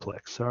it's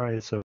complex. Sorry,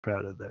 it's so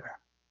crowded there.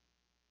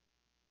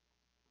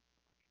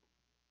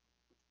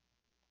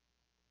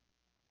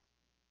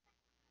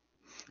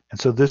 And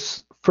so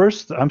this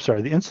first, I'm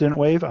sorry, the incident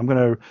wave, I'm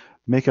going to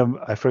make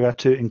I forgot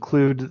to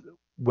include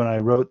when I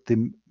wrote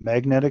the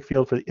magnetic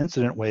field for the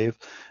incident wave,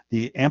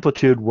 the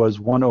amplitude was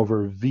 1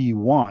 over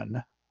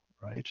V1,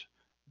 right?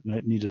 And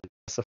I need to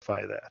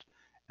specify that.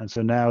 And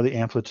so now the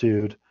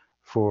amplitude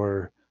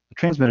for the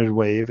transmitted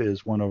wave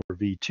is 1 over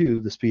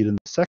V2, the speed in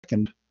the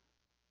second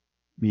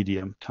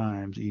medium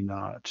times E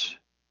naught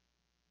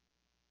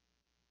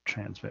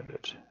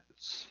transmitted.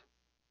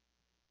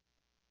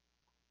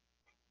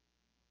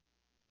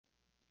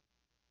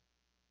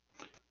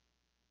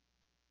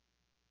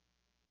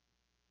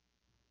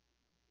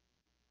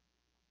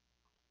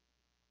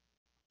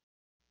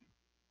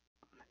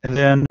 And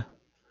then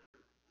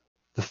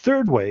the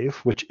third wave,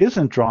 which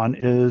isn't drawn,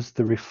 is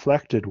the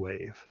reflected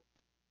wave.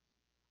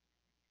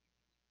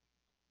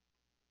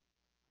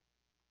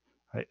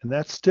 Right? And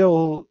that's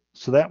still,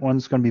 so that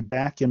one's going to be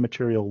back in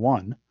material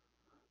 1,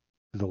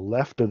 to the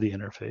left of the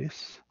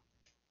interface.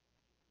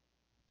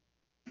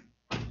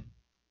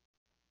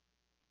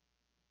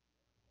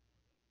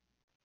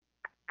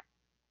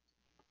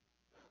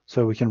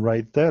 So we can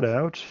write that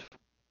out.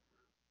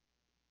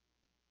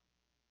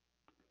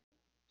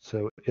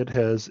 So it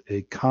has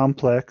a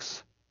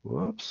complex,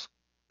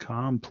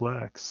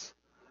 complex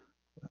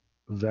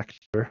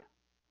vector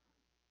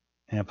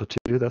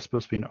amplitude. That's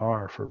supposed to be an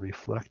R for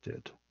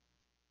reflected.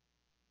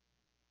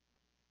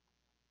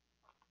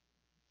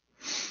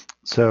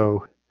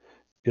 So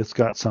it's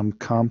got some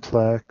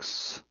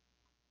complex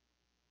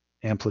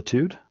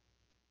amplitude.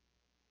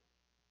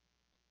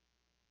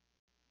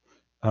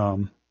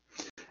 And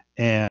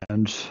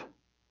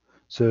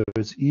so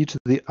it's e to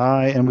the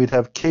I, and we'd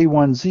have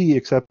k1z,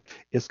 except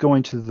it's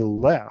going to the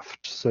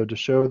left. So to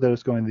show that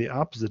it's going the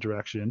opposite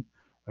direction,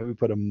 right, we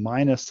put a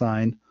minus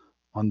sign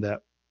on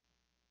that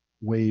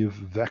wave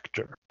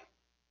vector.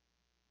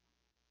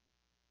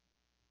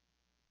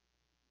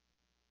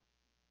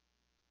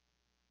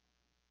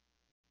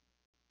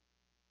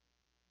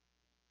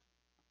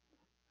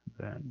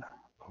 Then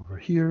over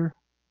here,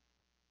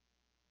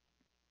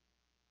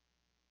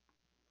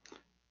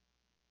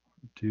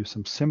 do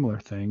some similar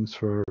things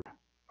for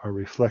our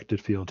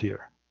reflected field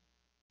here,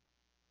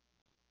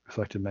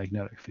 reflected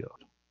magnetic field.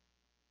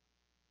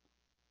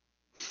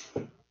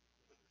 I'm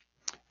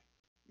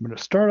going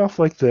to start off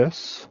like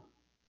this.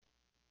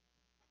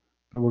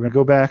 And we're going to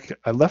go back.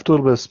 I left a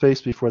little bit of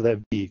space before that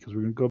V because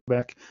we're going to go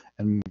back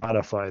and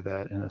modify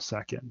that in a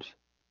second.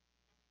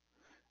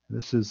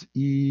 This is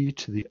e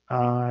to the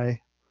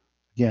I,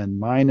 again,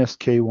 minus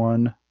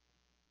k1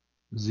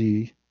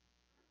 z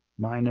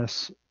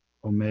minus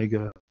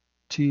omega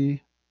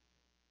t,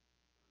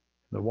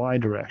 the y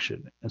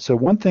direction. And so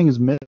one thing is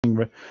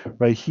missing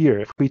right here.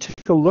 If we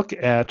take a look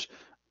at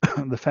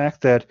the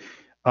fact that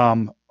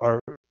our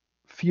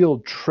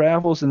field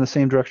travels in the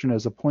same direction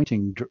as a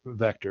pointing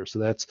vector, so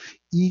that's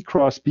E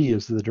cross B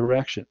is the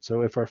direction.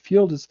 So if our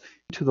field is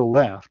to the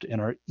left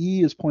and our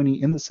E is pointing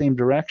in the same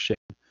direction,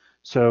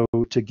 so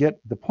to get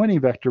the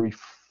pointing vector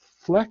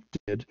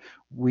reflected,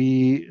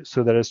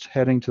 so that it's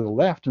heading to the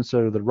left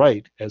instead of the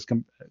right as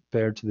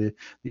compared to the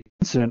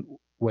incident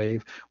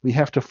wave, we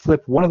have to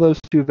flip one of those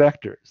two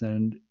vectors,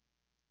 and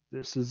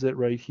this is it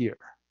right here.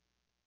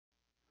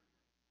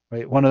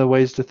 Right? One of the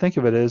ways to think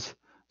of it is,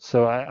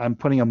 so I'm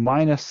putting a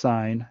minus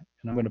sign,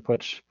 and I'm going to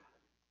put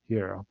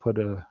here, I'll put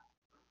a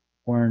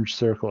orange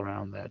circle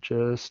around that.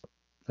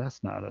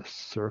 That's not a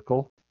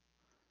circle.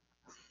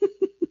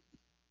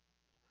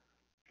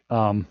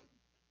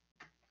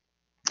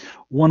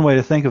 One way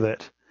to think of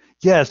it,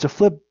 is to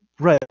flip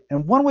right.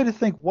 And one way to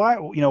think why,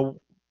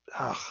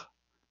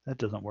 that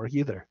doesn't work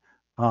either.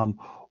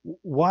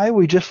 Why are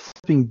we just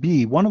flipping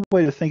B? One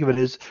way to think of it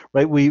is,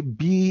 right,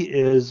 B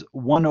is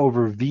 1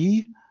 over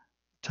V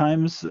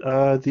times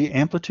the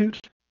amplitude,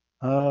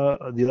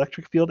 the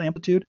electric field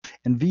amplitude,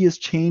 and V is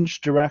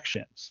changed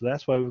direction. So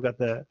that's why we've got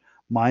that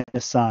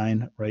minus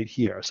sign right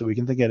here. So we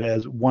can think of it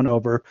as 1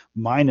 over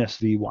minus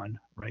V1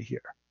 right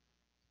here.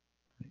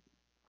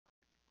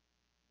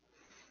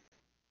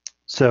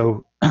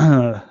 So,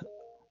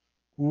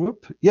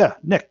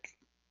 Nick.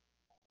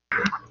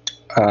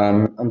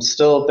 I'm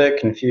still a bit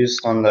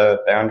confused on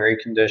the boundary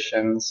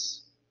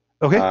conditions.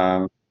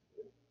 Okay.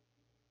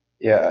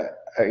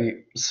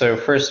 So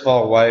first of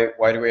all,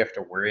 why do we have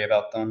to worry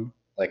about them?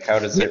 Like, how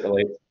does it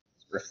relate to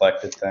this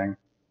reflected thing?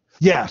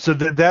 Yeah, so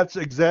that's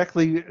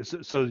exactly,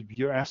 so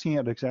you're asking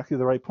at exactly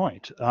the right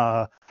point.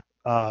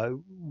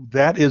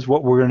 That is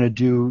what we're going to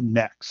do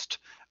next.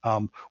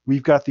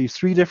 We've got these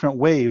 3 different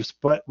waves,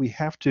 but we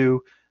have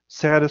to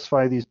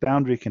satisfy these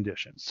boundary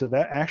conditions. So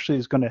that actually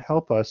is going to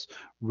help us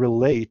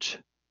relate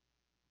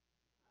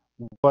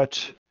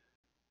what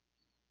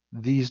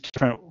these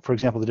different, for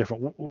example,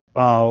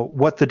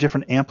 what the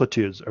different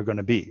amplitudes are going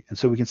to be. And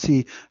so we can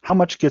see how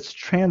much gets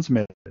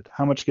transmitted,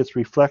 how much gets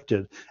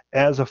reflected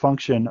as a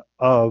function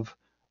of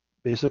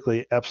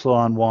basically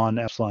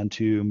epsilon1,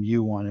 epsilon2,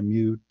 mu1, and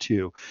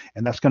mu2.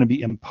 And that's going to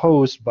be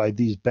imposed by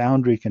these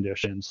boundary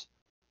conditions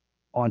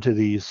onto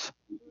these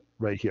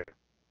right here.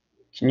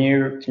 Can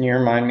you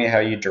remind me how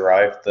you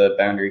derive the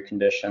boundary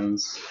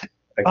conditions?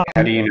 Like,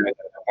 how do you know that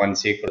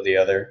one's equal to the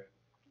other?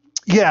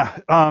 Yeah.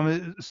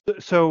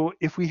 So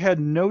if we had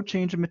no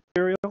change in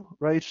material,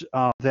 right,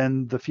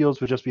 then the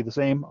fields would just be the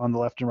same on the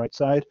left and right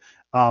side.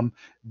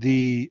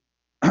 The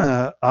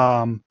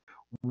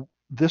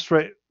this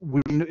right,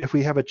 if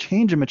we have a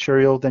change in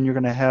material, then you're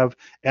going to have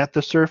at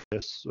the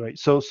surface, right?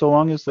 So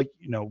long as, like,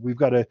 we've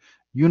got a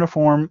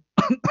uniform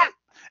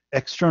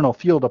external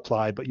field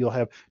applied, but you'll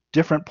have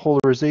different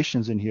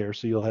polarizations in here.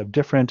 So you'll have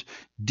different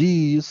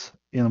D's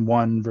in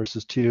 1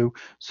 versus 2.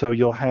 So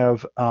you'll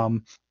have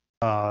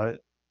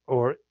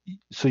or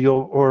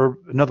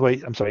another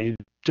way, I'm sorry,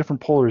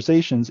 different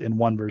polarizations in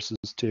 1 versus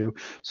 2.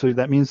 So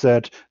that means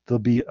that there'll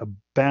be a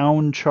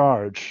bound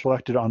charge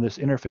selected on this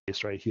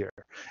interface right here.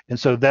 And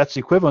so that's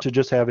equivalent to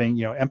just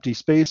having, empty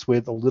space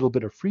with a little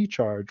bit of free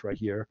charge right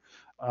here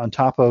on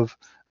top of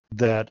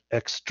that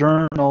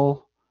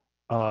external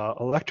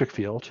electric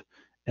field.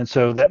 And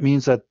so that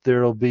means that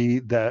there'll be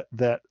that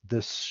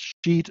this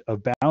sheet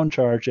of bound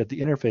charge at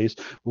the interface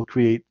will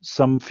create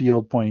some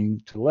field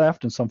pointing to the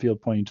left and some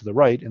field pointing to the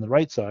right in the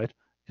right side,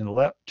 in the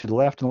left to the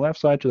left and the left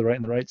side, to the right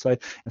and the right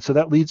side. And so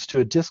that leads to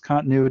a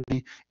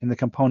discontinuity in the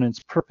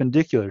components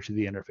perpendicular to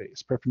the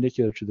interface,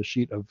 perpendicular to the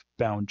sheet of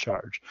bound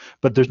charge.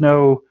 But there's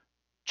no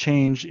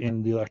change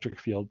in the electric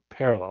field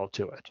parallel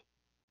to it.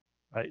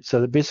 Right,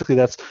 so that basically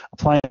that's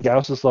applying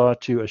Gauss's law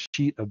to a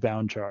sheet of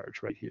bound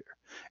charge right here.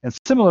 And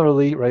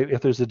similarly, right,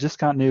 if there's a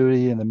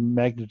discontinuity in the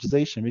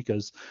magnetization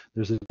because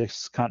there's a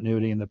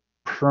discontinuity in the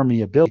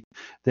permeability,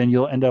 then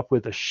you'll end up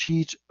with a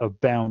sheet of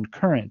bound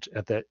current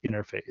at that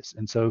interface.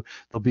 And so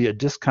there'll be a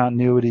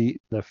discontinuity,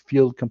 the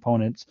field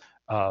components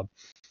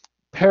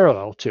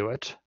parallel to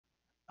it,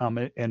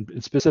 and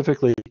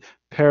specifically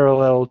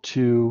parallel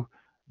to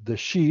the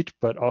sheet,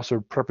 but also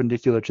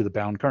perpendicular to the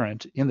bound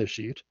current in the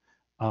sheet.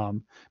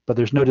 But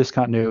there's no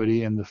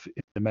discontinuity in the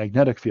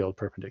magnetic field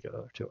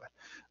perpendicular to it.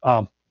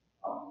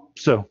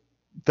 So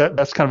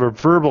that's kind of a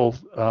verbal.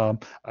 We're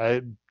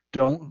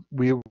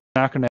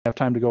not going to have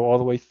time to go all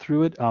the way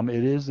through it.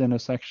 It is in a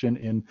section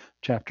in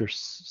chapter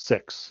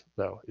 6,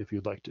 though, if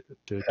you'd like to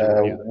review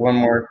that. One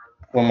more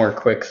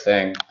quick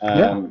thing.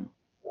 Yeah.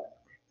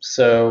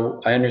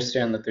 So I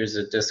understand that there's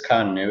a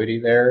discontinuity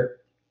there.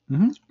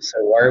 Mm-hmm. So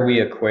why are we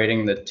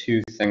equating the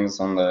two things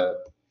on the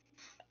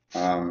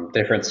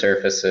different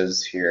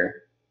surfaces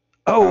here?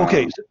 Oh,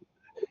 okay.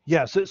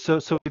 Yeah.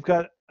 So we've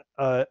got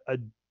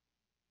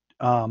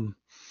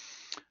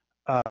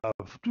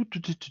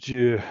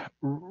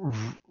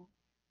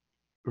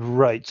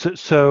right.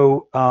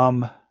 So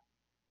why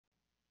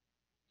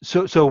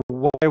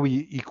are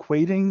we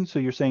equating? So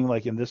you're saying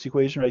like in this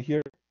equation right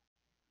here?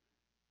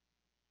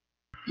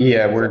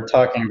 Yeah, we're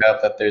talking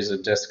about that there's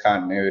a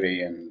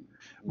discontinuity, and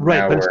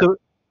right. But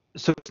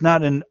so it's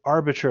not an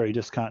arbitrary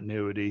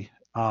discontinuity.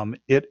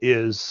 It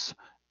is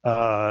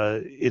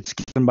it's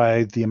given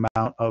by the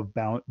amount of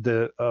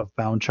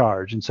bound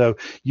charge, and so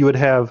you would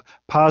have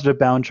positive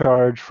bound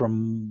charge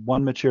from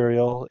one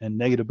material and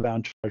negative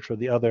bound charge for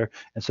the other,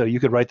 and so you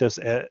could write this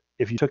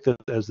if you took this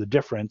as the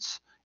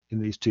difference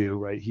in these two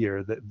right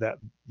here, that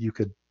you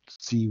could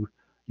see,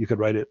 you could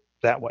write it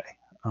that way.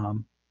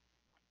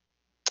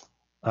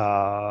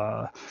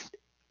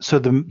 So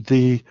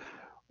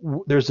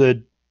there's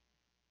a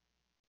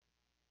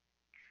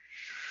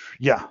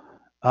yeah.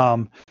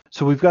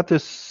 So we've got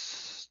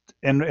this,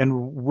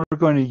 and we're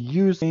going to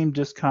use the same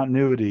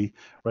discontinuity,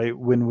 right,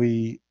 when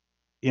we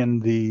in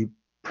the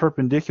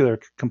perpendicular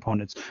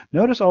components.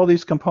 Notice all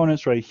these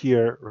components right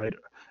here, right?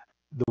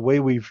 The way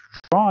we've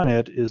drawn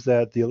it is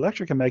that the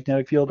electric and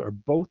magnetic field are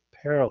both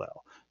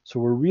parallel. So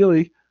we're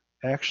really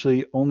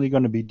actually only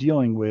going to be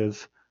dealing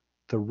with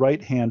the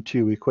right-hand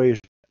two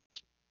equations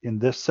in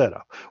this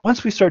setup.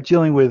 Once we start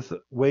dealing with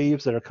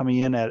waves that are coming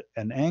in at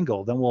an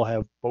angle, then we'll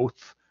have both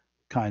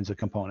kinds of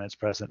components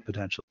present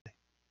potentially.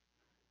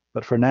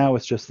 But for now,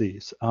 it's just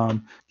these.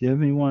 Give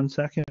me 1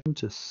 second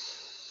to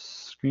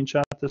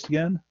screenshot this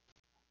again.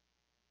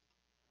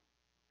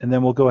 And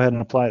then we'll go ahead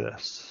and apply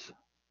those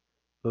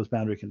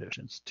boundary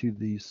conditions to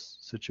these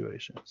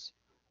situations.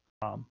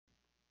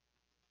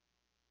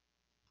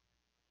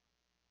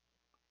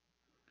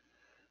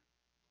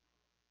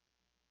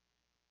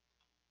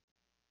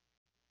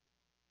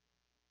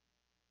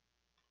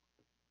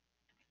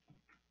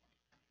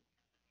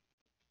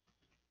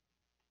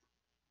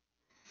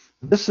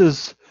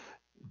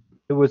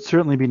 It would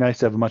certainly be nice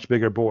to have a much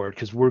bigger board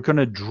because we're going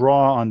to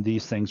draw on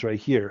these things right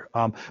here.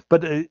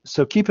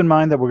 So keep in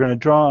mind that we're going to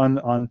draw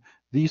on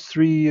these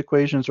three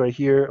equations right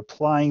here,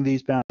 applying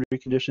these boundary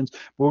conditions. But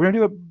we're going to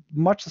do it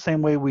much the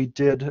same way we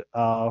did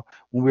when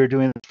we were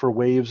doing this for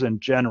waves in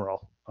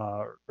general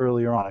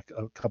earlier on,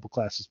 a couple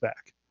classes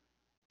back.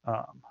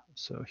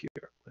 So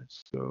here,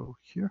 let's go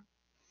here.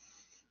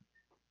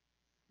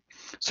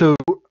 So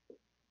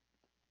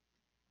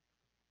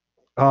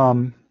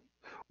one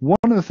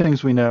of the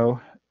things we know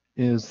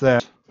is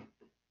that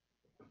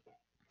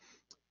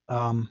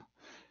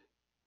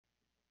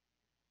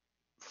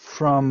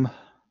from,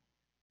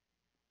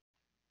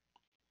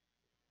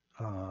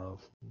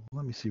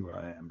 let me see where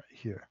I am right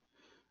here.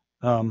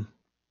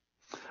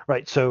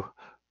 Right, so,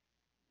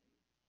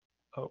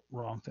 oh,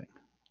 wrong thing.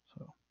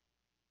 So,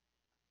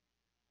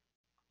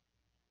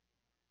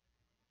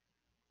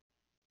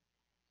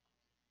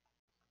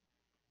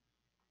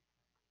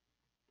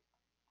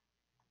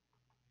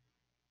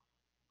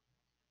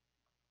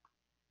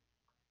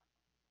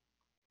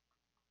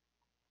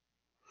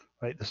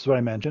 right, this is what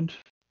I mentioned.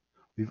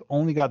 We've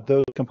only got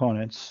those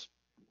components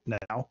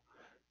now,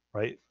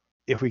 right?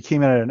 If we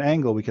came in at an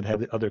angle, we could have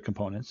the other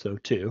components, so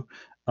 2.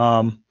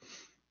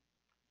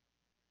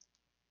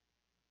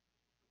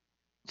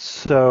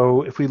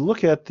 So if we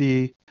look at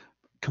the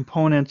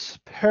components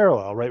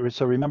parallel, right?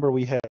 So remember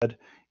we had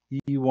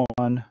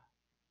E1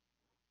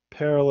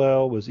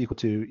 parallel was equal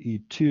to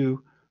E2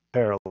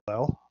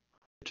 parallel.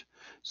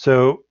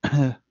 So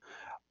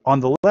on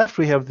the left,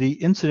 we have the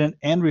incident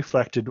and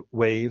reflected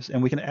waves,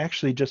 and we can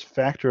actually just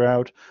factor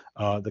out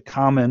the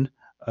common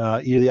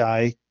e to the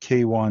I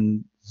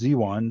k1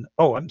 z1.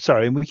 Oh, I'm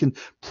sorry, and we can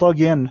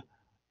plug in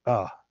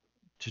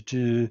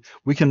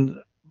we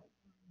can,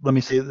 let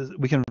me say this,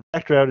 we can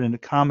factor out in a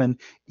common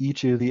e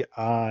to the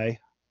I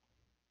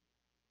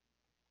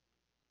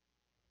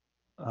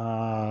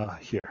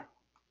here.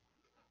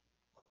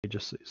 Let me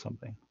just say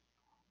something.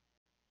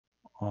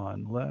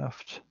 On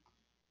left,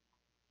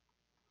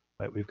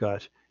 right, we've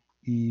got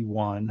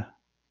E1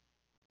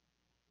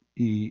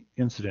 E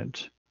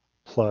incident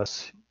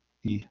plus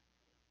E,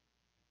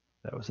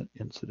 that was an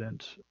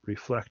incident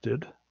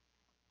reflected.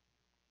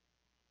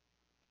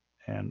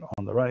 And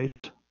on the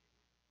right,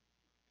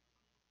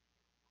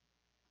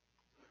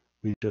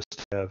 we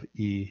just have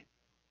E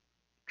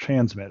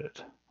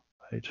transmitted,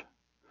 right?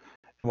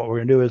 And what we're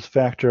going to do is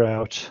factor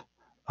out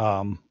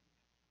an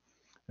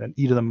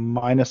e to the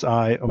minus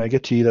I omega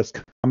t that's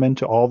common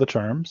to all the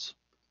terms.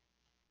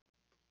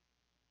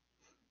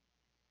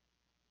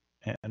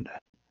 And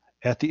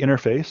at the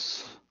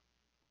interface,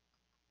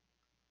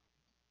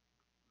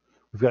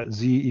 we've got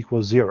z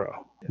equals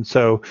 0. And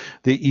so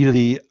the e to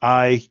the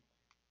I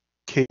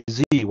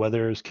kz,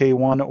 whether it's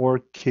k1 or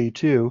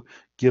k2,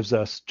 gives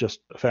us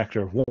just a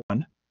factor of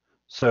 1.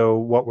 So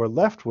what we're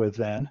left with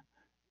then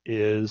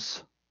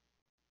is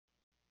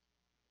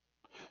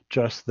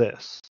just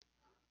this,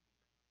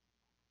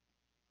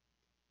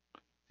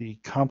 the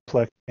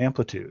complex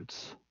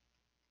amplitudes,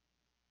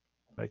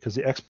 right? Because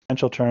the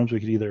exponential terms we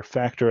could either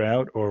factor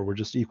out or we're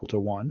just equal to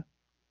 1.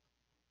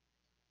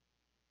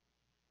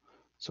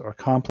 So our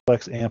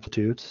complex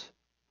amplitudes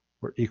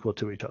were equal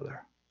to each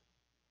other,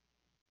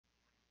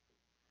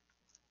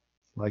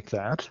 like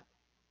that.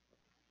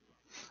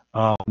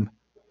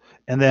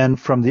 And then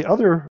from the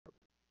other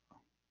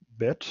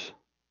bit,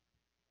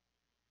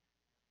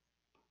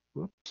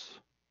 whoops,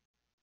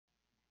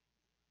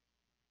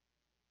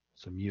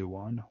 so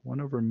mu1,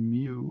 1 over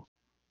mu1,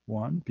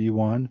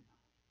 b1,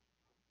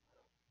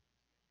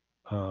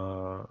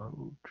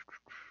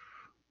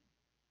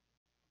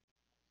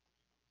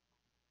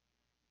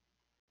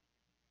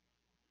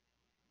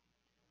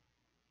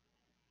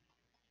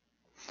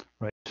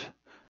 right.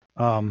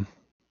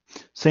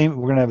 Same,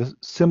 we're going to have a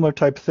similar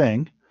type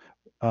thing,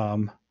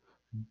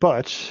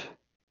 but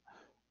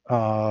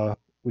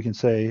we can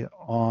say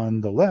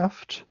on the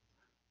left,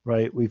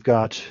 right, we've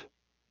got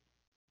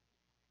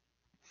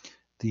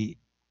the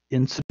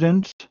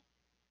incident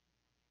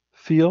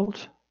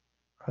field,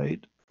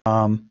 right,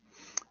 and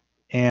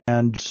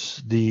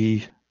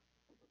the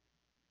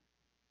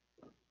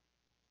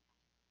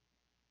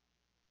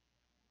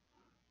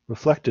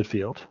reflected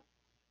field.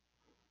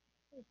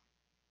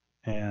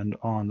 And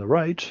on the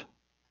right,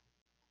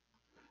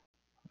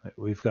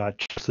 we've got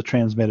just the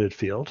transmitted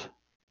field.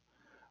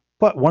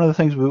 But one of the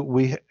things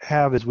we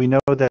have is we know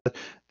that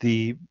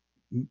the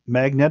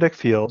magnetic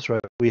fields,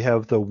 right, we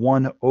have the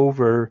 1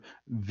 over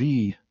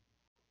V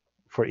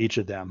for each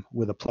of them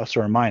with a plus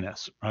or a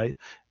minus, right?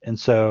 And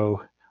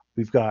so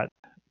we've got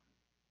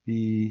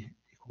V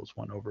equals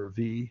 1 over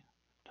V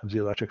times the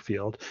electric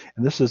field.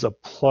 And this is a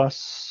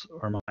plus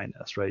or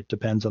minus, right?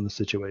 Depends on the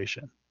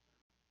situation.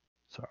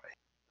 Sorry,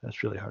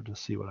 that's really hard to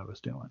see what I was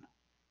doing.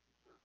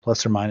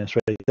 Plus or minus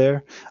right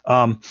there.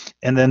 And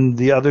then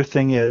the other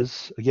thing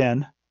is,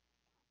 again,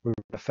 we're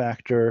going to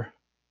factor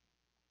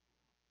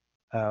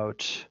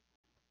out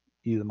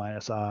e to the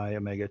minus I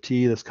omega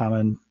t that's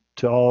common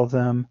to all of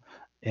them.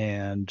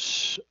 And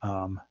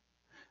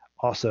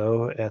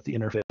also at the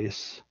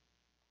interface,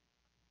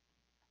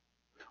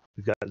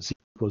 we've got z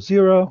equals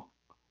 0.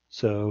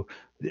 So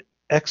the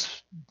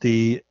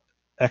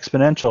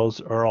exponentials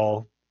are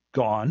all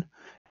gone.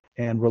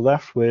 And we're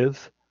left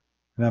with,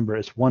 remember,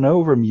 it's 1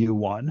 over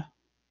mu1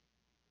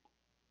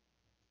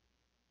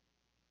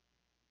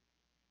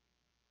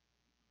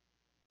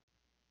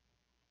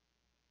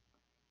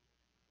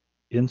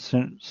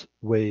 incident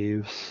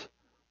waves.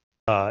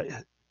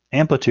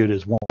 Amplitude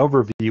is 1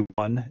 over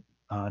v1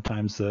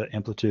 times the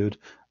amplitude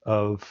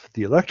of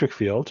the electric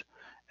field.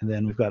 And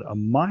then we've got a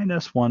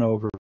minus 1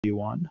 over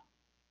v1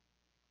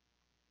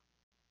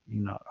 E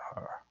naught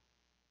r.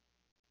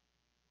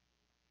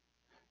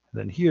 And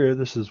then here,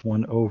 this is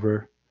 1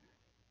 over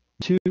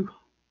 2.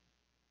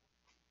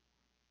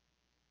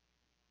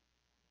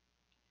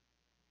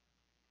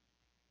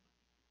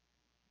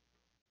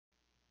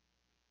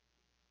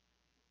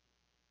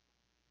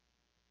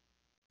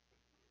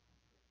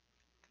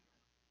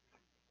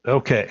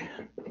 Okay.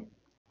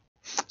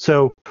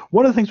 So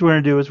one of the things we're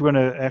going to do is we're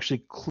going to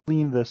actually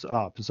clean this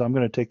up. So I'm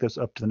going to take this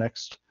up to the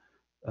next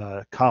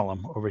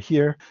column over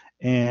here,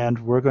 and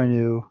we're going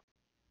to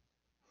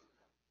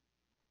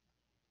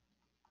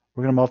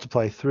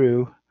multiply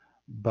through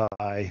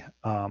by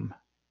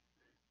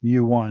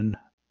mu1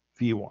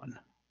 v1,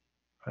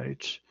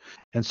 right?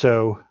 And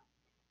so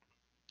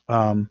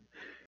I've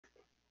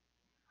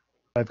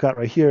got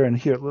right here and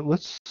here.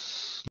 Let's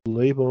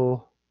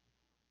label.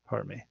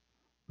 Pardon me.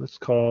 Let's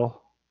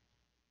call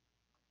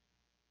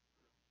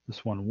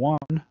this one 1,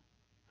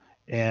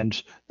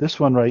 and this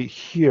one right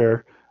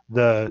here,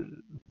 where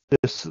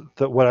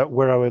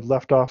I would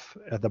left off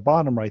at the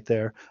bottom right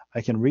there,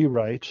 I can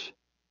rewrite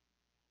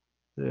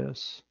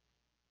this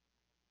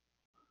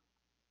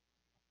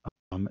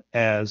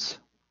as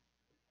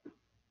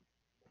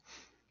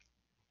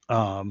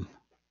we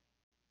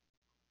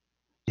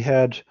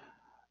had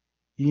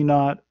E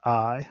naught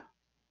I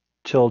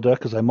tilde,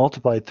 because I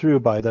multiplied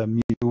through by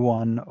the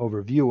mu1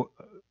 over v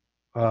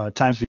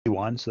times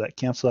v1, so that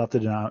cancels out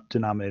the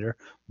denominator,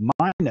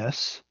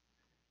 minus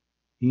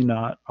E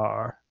naught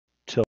r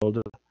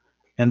tilde.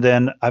 And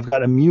then I've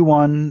got a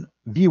mu1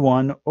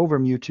 v1 over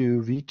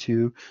mu2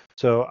 v2,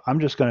 so I'm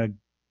just going to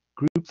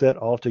group that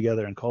all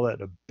together and call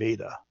that a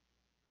beta.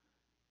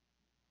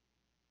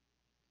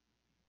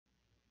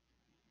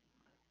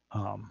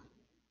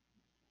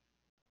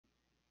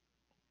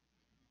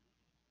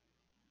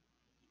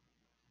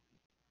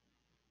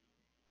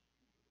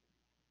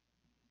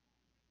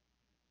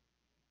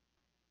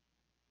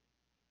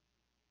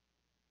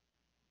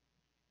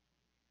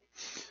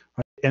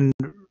 And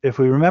if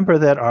we remember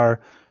that our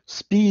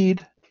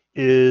speed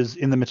is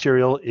in the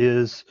material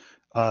is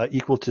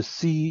equal to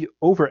c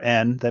over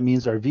n, that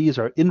means our v's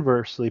are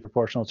inversely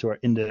proportional to our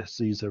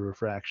indices of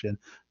refraction.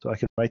 So I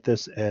can write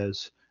this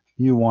as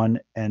mu1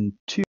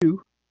 n2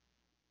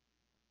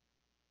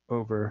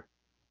 over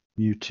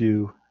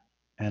mu2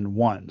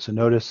 n1. So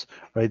notice,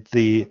 right,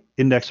 the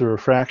index of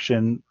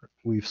refraction,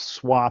 we've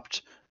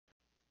swapped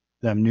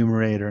them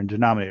numerator and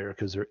denominator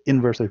because they're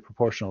inversely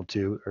proportional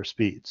to our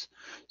speeds.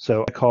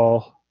 So I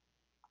call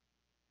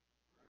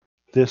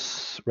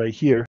this right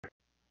here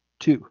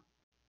 2.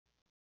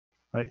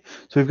 Right?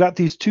 So we've got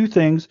these two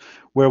things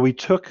where we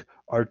took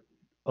our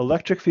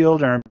electric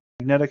field and our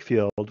magnetic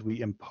field,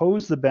 we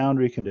imposed the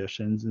boundary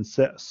conditions and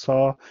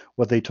saw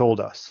what they told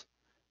us.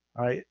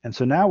 All right, and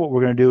so now what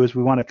we're going to do is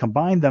we want to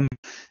combine them.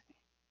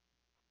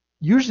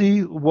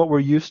 Usually what we're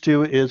used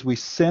to is we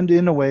send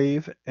in a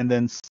wave and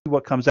then see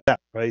what comes out,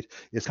 right?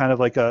 It's kind of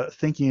like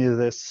thinking of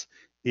this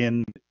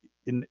in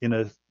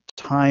a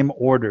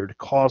time-ordered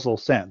causal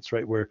sense,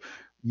 right? Where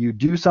you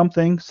do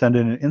something, send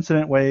in an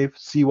incident wave,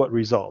 see what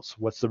results,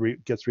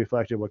 gets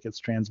reflected, what gets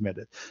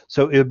transmitted.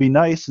 So it would be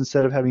nice,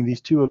 instead of having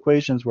these two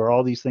equations where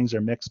all these things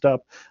are mixed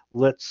up,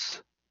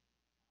 let's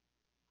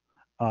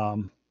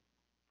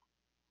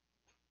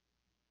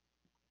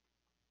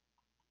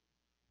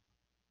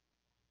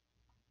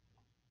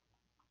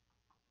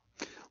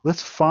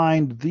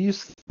find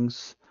these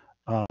things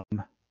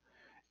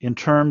in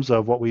terms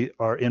of what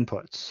are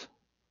inputs.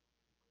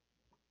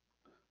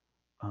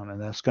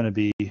 And that's going to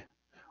be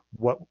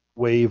what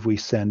wave we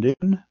send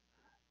in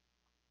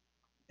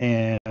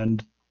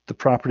and the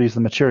properties of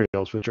the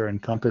materials, which are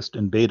encompassed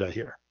in beta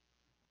here.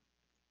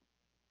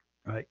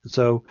 Right,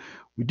 so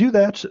we do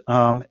that,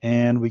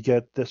 and we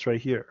get this right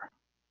here.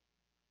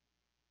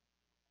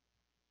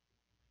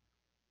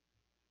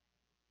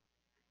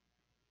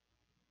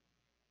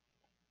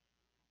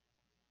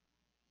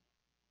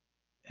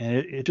 And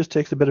it just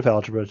takes a bit of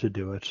algebra to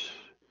do it,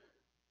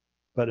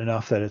 but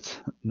enough that it's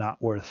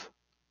not worth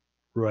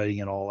writing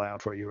it all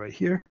out for you right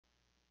here.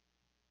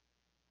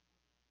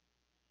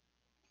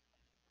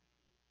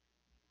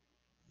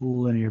 A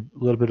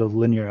little bit of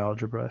linear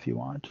algebra if you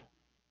want.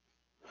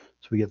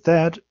 So we get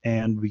that,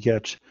 and we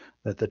get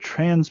that the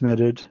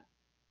transmitted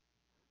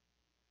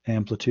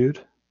amplitude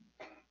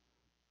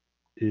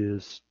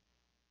is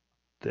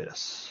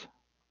this.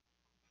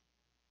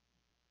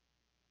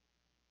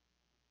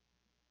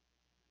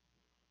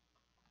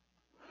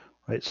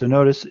 Right, so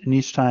notice in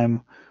each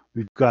time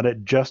we've got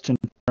it just in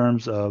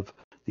terms of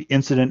the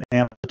incident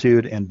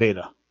amplitude and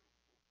beta,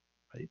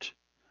 right?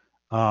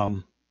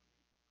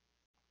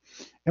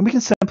 And we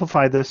can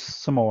simplify this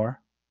some more.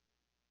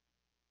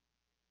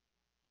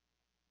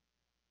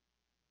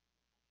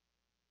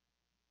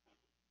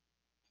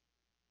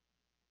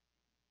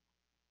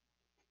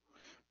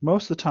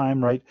 Most of the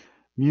time, right,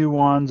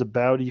 mu1's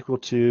about equal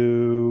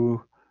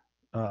to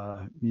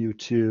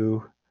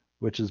mu2,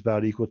 which is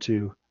about equal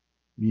to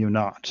mu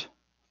naught,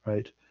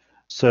 right?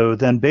 So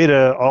then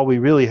beta, all we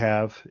really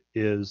have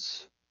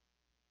is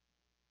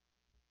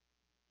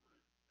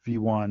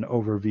v1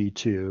 over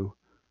v2,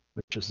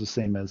 which is the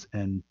same as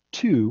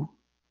N2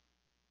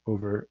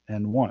 over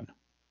N1,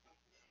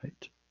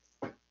 right?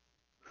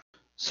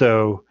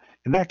 So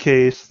in that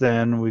case,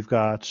 then we've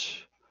got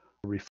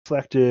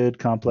reflected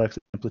complex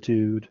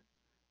amplitude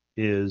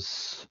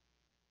is,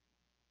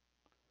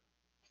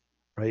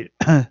 right?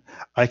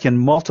 I can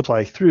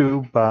multiply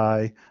through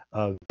by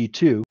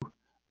V2,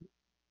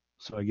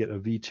 so I get a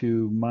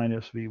V2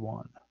 minus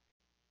V1.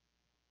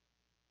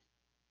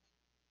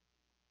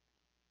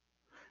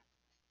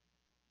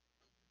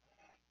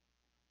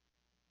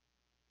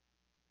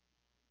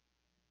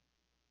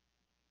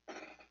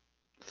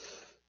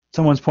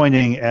 Someone's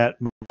pointing at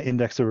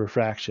index of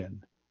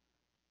refraction.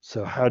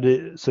 So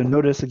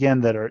notice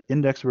again that our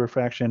index of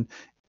refraction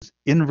is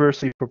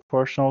inversely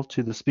proportional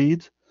to the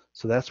speeds.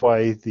 So that's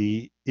why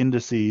the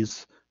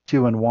indices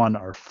 2 and 1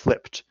 are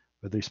flipped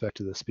with respect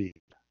to the speed.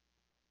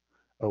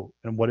 Oh,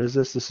 and what is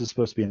this? This is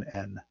supposed to be an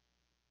N.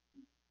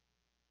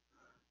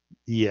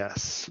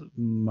 Yes,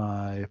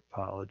 my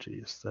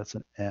apologies. That's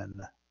an N.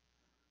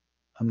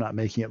 I'm not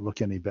making it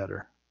look any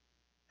better,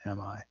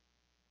 am I?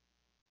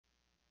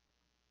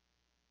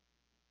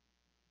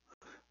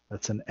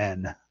 That's an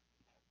N.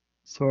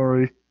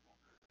 Sorry.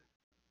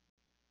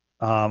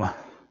 Looks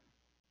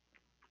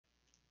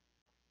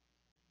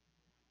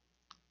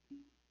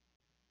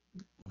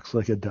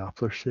like a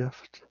Doppler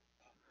shift.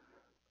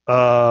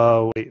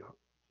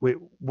 Wait.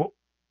 What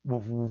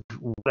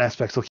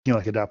aspect's looking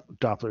like a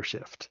Doppler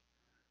shift?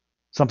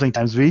 Something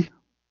times V?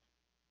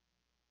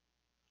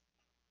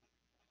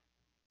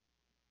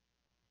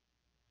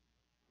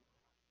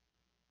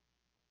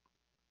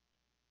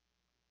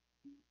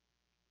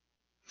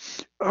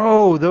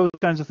 Oh, those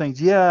kinds of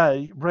things.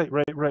 Yeah, right.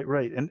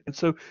 And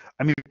so,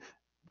 I mean,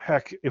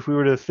 heck, if we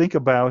were to think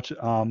about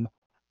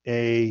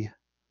a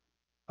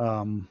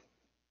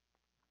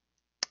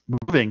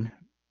moving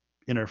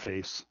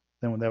interface,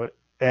 then that would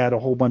add a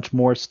whole bunch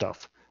more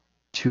stuff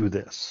to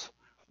this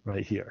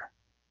right here,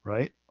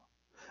 right?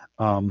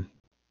 Yeah.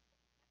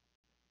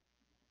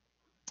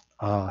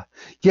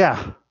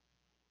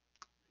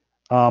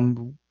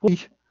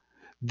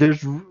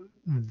 There's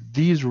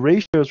these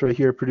ratios right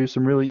here produce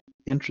some really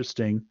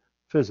interesting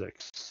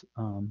physics.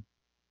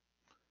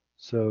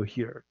 So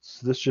here,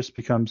 so this just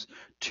becomes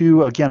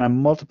 2. Again, I'm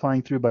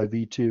multiplying through by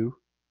V2,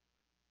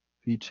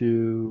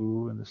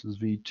 and this is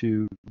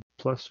V2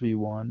 plus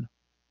V1.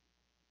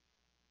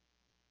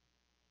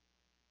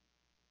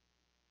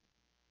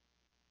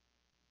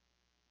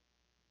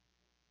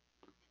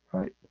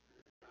 Right.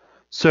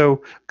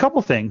 So a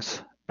couple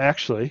things,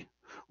 actually.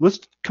 Let's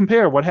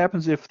compare what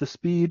happens if the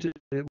speed,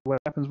 what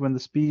happens when the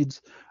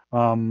speeds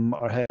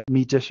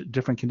meet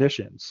different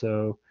conditions.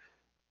 So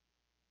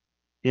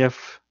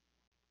if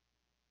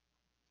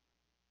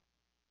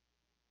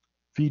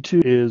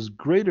V2 is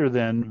greater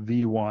than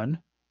V1,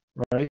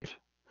 right,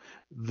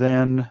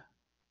 then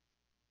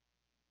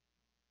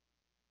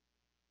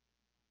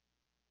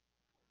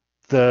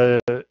the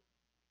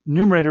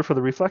numerator for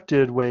the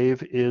reflected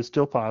wave is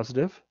still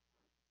positive.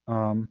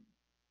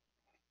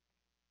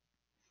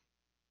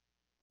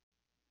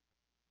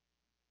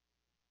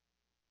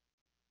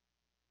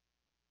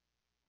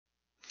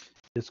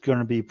 It's going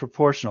to be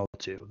proportional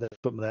to, that's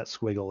what that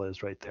squiggle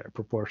is right there,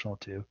 proportional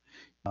to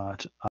I,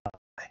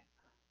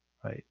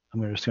 right?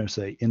 I'm just going to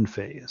say in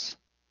phase.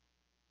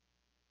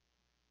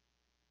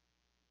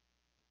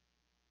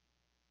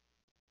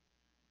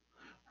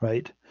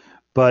 Right?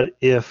 But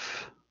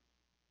if,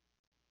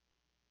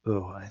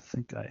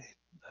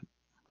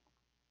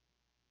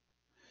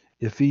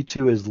 if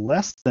V2 is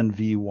less than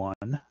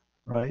V1,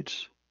 right,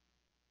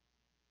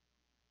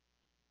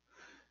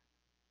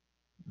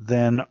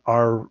 then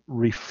our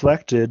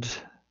reflected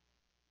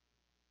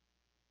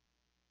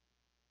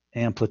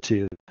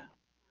amplitude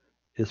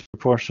is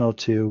proportional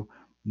to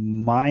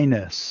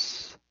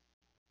minus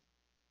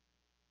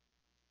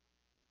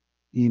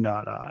E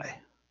naught I,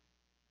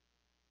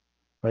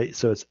 right?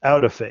 So it's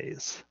out of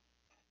phase.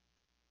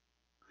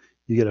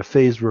 You get a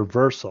phase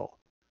reversal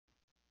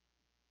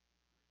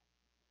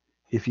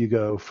if you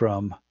go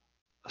from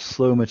a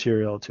slow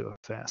material to a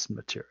fast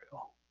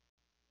material.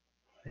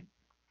 Right?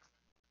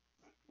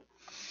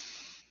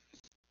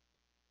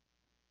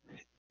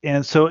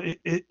 And so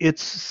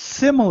it's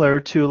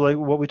similar to like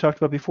what we talked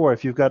about before.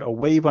 If you've got a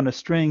wave on a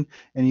string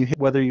and you hit,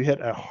 whether you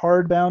hit a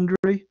hard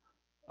boundary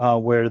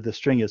where the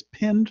string is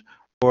pinned,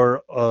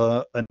 or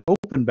an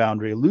open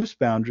boundary, a loose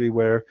boundary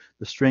where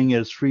the string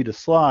is free to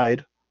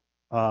slide,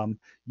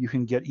 you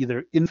can get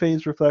either in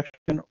phase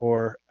reflection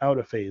or out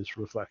of phase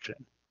reflection,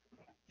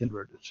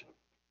 inverted.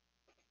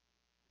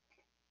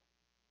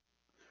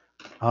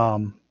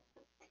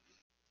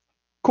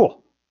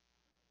 Cool.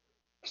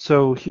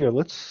 So here,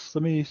 let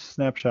me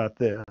snapshot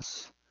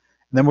this.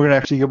 And then we're going to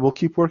actually, we'll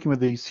keep working with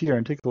these here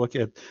and take a look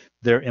at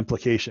their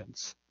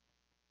implications.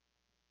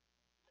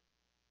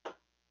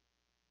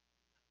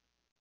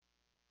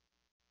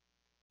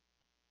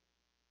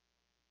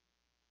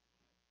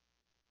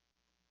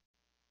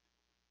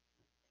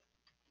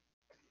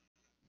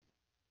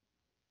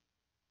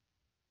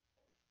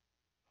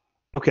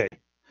 Okay.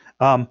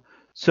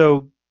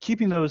 So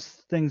keeping those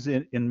things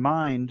in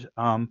mind,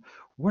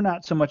 we're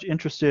not so much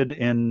interested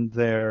in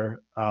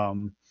their,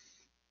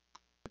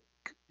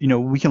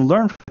 we can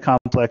learn from the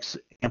complex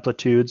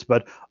amplitudes,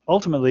 but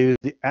ultimately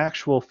the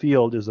actual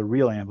field is the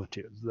real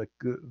amplitude.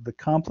 The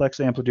complex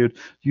amplitude,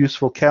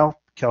 useful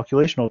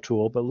calculational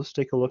tool, but let's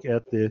take a look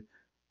at the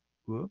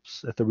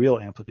real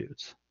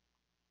amplitudes.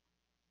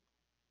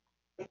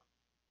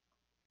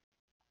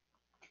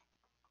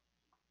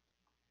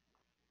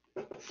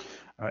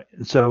 All right,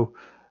 and so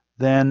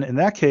then in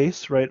that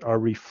case, right, our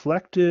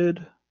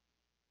reflected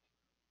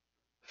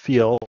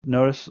field,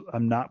 notice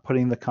I'm not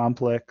putting the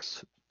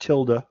complex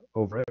tilde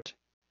over it.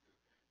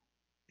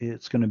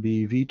 It's going to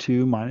be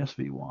V2 minus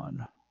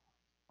V1,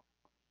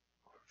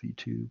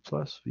 V2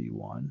 plus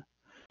V1.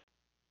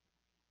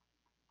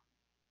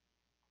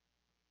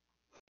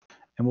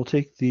 And we'll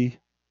take the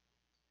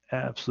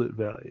absolute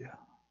value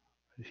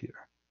right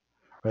here,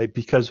 right?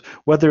 Because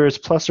whether it's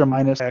plus or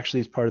minus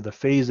actually is part of the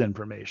phase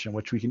information,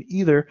 which we can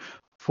either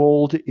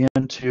fold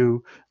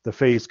into the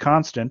phase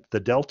constant, the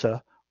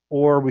delta,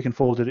 or we can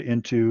fold it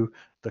into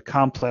the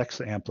complex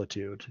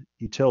amplitude,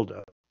 E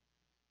tilde,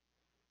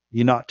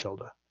 E naught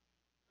tilde.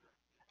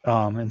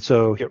 And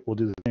so here we'll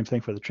do the same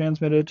thing for the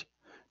transmitted.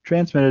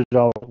 Transmitted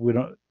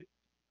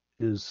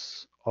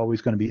is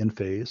always going to be in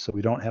phase, so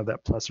we don't have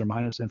that plus or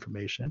minus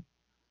information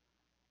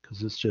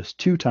because it's just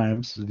 2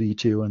 times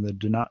V2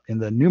 in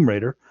the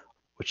numerator,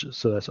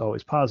 so that's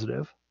always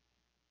positive.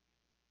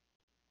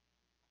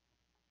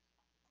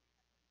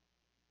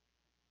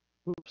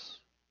 Oops.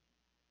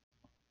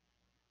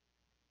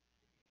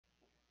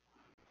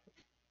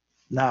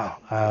 Now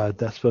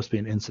that's supposed to be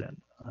an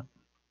incident.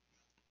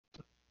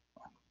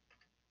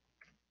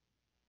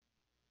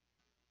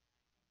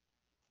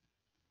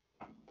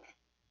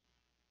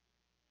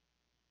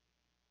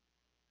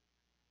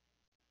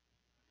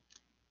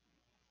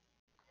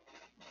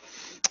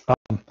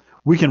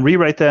 We can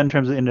rewrite that in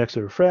terms of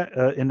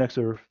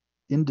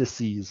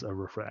indices of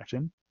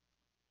refraction.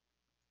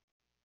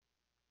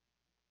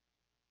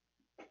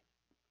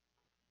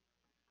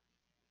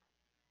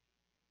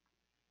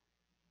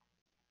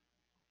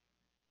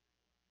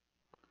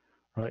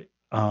 Right,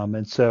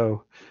 and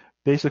so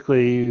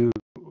basically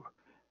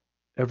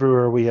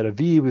everywhere we had a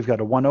V, we've got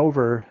a 1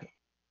 over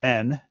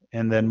n,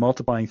 and then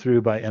multiplying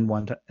through by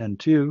n1 to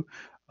n2,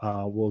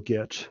 we'll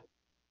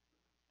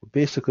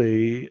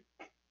basically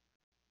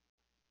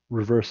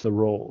reverse the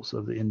roles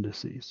of the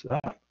indices.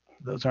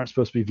 Those aren't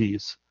supposed to be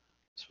V's,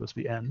 it's supposed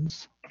to be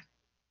n's.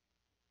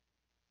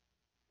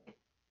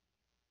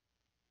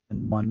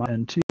 N1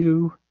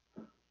 n2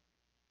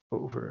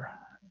 over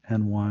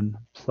n1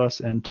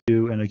 plus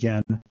n2, and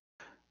again,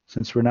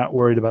 since we're not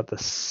worried about the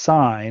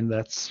sign,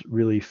 that's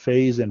really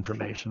phase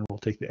information. We'll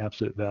take the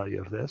absolute value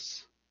of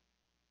this.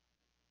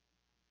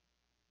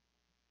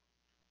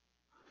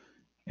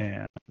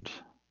 And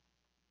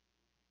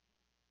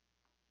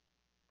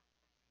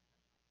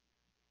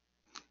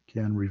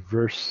again,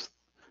 reverse,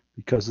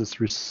 because it's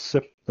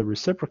the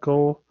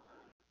reciprocal,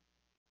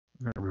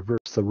 we're going to reverse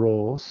the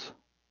roles.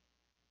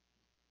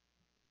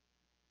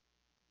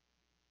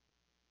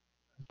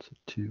 That's a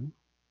 2.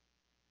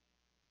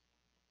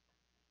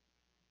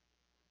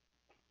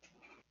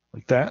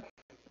 Like that.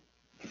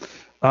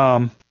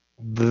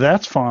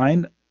 That's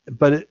fine,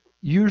 but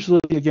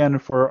usually, again,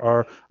 for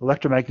our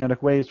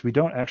electromagnetic waves, we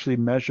don't actually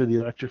measure the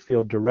electric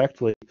field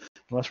directly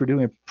unless we're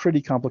doing a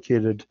pretty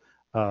complicated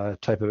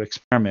type of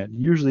experiment.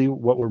 Usually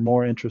what we're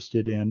more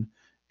interested in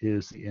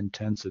is the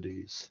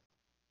intensities.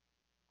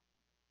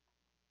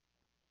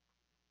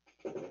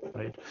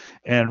 Right?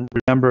 And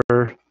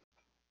remember,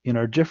 in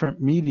our different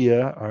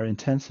media, our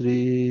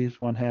intensities,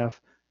 1/2,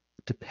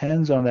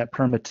 depends on that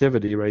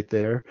permittivity right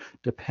there,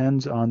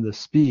 depends on the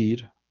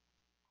speed.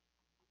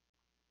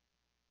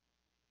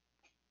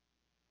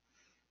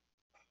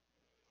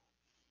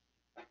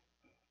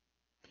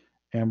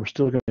 And we're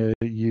still going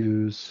to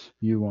use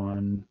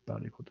U1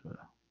 about equal to.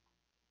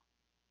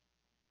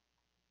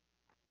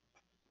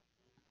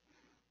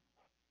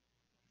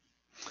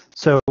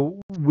 So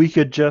we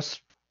could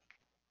just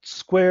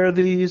square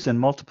these and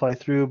multiply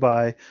through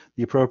by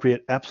the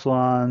appropriate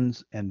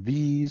epsilons and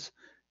v's,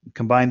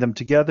 combine them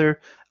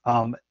together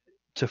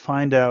to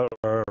find out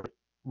our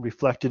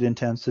reflected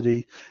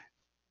intensity.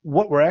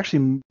 What we're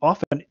actually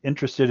often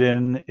interested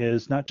in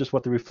is not just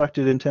what the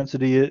reflected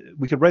intensity is.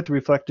 We could write the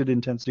reflected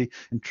intensity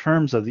in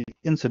terms of the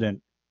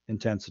incident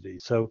intensity.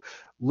 So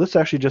let's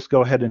actually just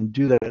go ahead and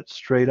do that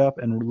straight up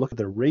and look at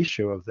the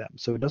ratio of them.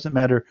 So it doesn't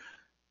matter.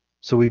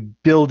 So we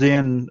build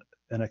in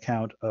an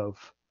account of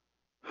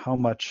how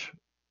much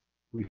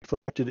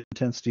reflected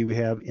intensity we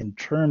have in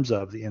terms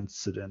of the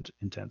incident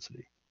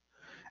intensity.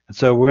 And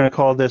so we're going to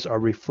call this our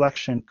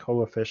reflection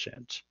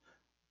coefficient.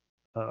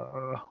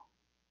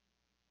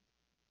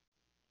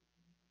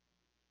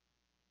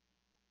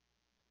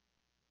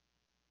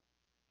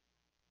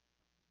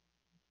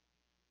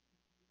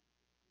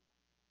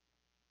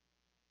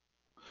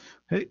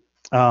 Okay.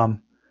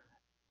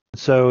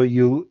 So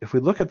if we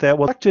look at that,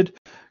 well, reflected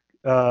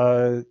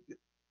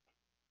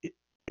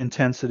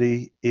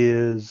intensity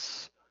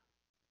is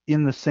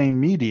in the same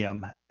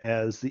medium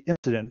as the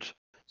incident.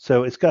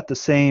 So it's got the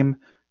same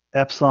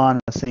epsilon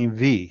and the same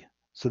V.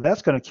 So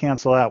that's going to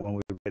cancel out when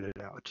we write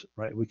it out,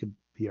 right? We could,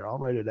 here, I'll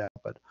write it out,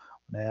 but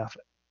 1/2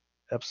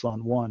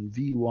 epsilon 1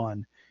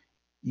 V1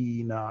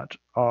 E naught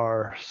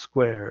R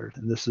squared.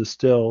 And this is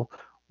still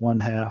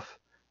 1/2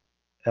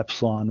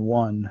 epsilon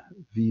 1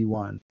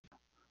 V1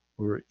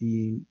 or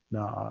E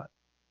naught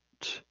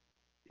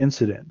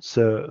incident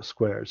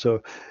squared.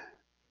 So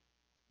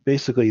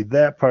basically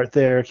that part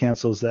there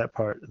cancels that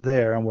part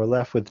there, and we're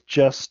left with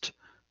just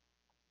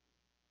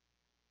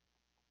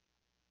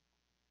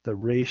the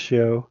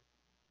ratio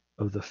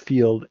of the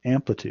field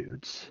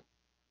amplitudes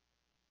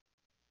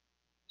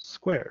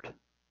squared.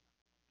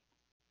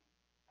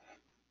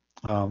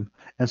 And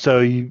so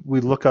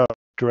we look up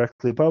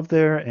directly above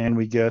there, and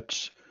we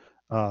get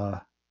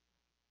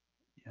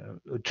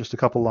just a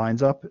couple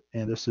lines up,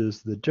 and this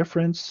is the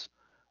difference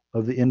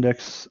of the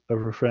index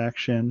of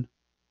refraction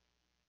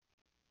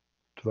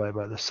divided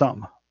by the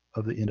sum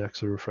of the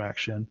index of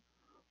refraction,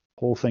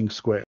 whole thing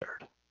squared.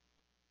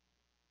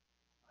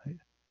 Right?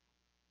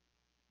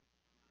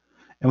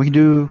 And we can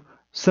do,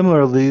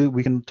 similarly,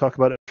 we can talk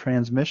about a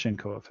transmission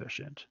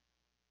coefficient.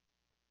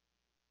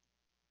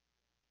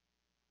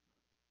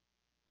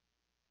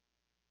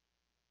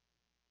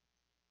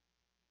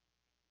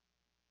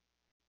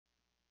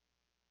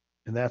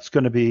 And that's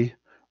going to be,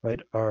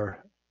 right,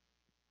 our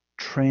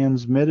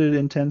transmitted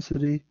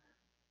intensity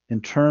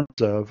in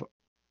terms of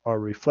our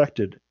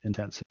reflected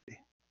intensity.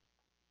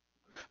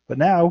 But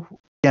now,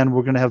 again,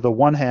 we're going to have the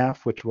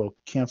 1/2, which will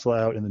cancel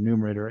out in the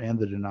numerator and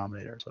the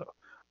denominator. So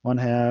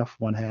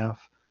 1/2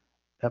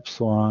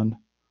 epsilon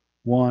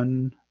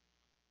 1,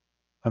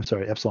 I'm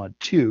sorry, epsilon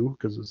 2,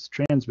 because it's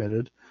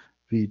transmitted,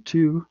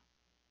 V2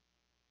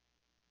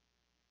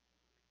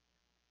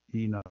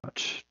 E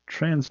naught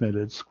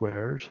transmitted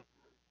squared.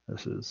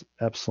 This is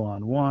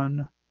epsilon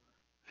 1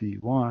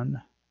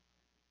 V1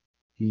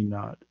 E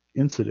naught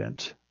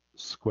incident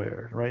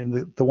squared, right? And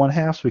the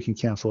 1/2 we can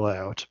cancel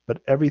out,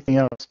 but everything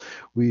else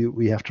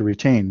we have to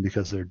retain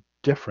because they're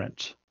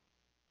different,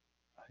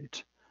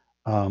 right?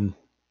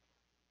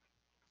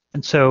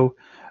 And so,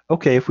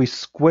 okay, if we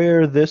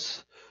square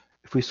this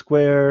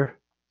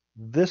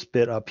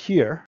bit up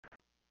here,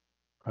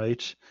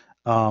 right,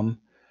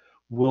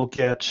 we'll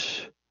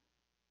get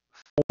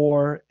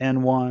 4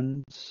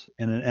 n1s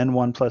and an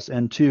n1 plus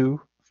n2,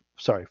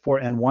 sorry,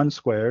 4n1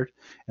 squared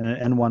and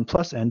an n1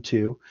 plus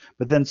n2,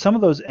 but then some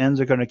of those n's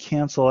are going to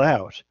cancel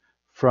out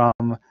from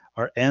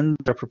our n's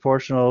are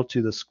proportional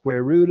to the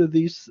square root of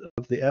the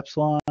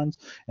epsilons,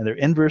 and they're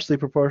inversely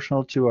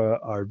proportional to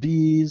our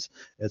v's,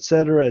 et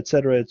cetera, et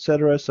cetera, et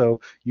cetera.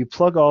 So you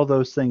plug all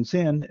those things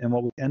in, and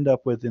what we end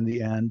up with in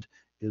the end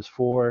is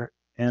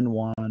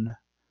 4n1,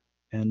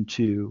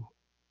 n2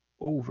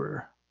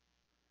 over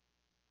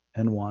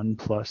n1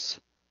 plus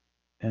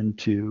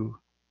n2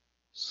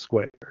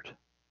 squared,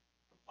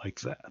 like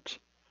that.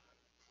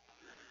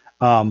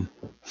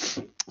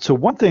 So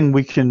one thing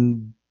we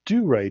can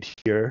do right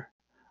here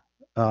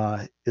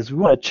is we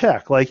want to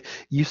check, like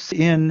you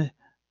see in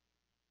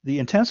the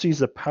intensity is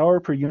the power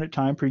per unit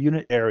time per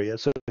unit area.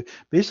 So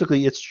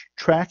basically it's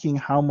tracking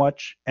how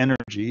much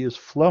energy is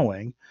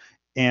flowing,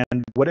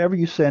 and whatever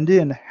you send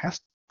in has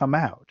to come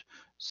out.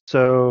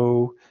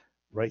 So,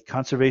 right,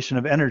 conservation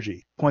of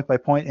energy, point by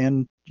point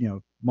and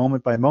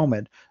moment by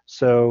moment.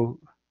 So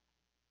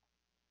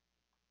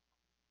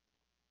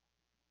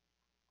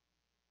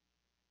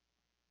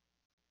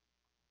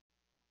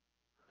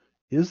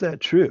is that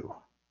true?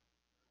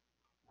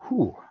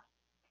 Whew.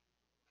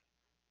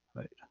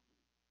 Right.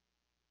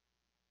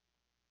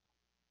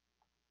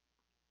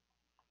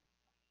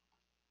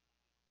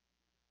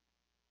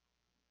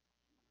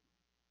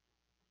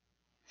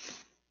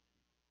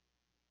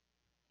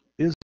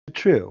 Is it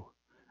true?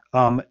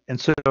 And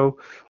so,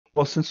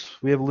 well,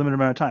 since we have a limited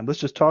amount of time, let's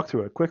just talk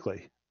through it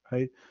quickly,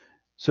 right?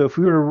 So if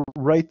we were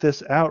to write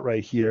this out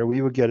right here,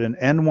 we would get an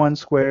n1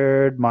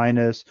 squared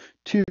minus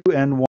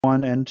 2n1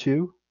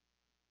 n2,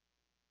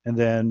 and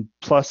then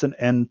plus an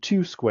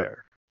n2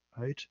 squared,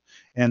 right?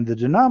 And the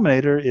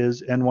denominator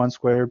is n1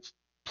 squared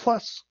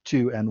plus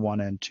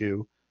 2n1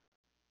 n2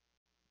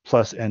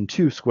 plus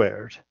n2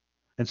 squared.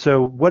 And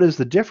so what is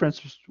the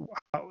difference,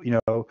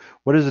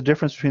 what is the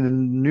difference between the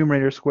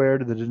numerator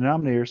squared and the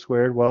denominator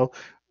squared? Well,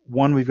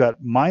 one, we've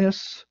got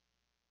minus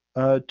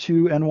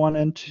 2n1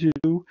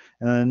 n2,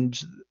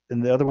 and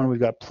in the other one we've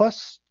got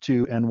plus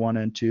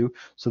 2n1 n2.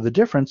 So the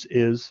difference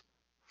is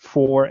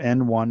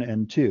 4n1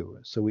 n2.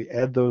 So we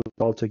add those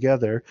all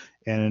together,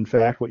 and in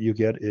fact what you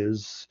get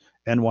is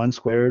n1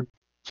 squared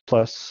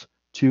plus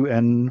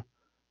 2n1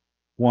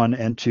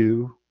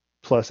 n2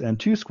 plus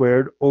n2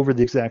 squared over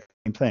the exact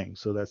same thing.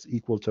 So that's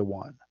equal to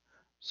 1.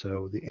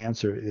 So the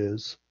answer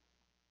is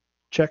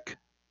check.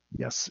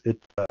 Yes,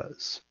 it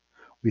does.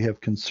 We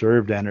have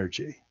conserved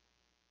energy.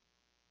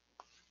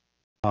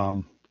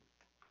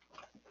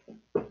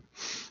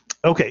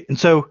 Okay, and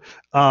so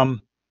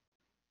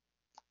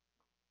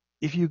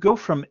if you go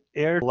from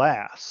air to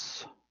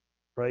glass,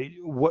 right,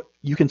 what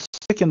you can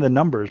stick in the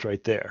numbers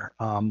right there.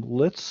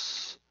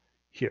 Let's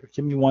Here,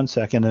 give me 1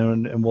 second,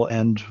 and we'll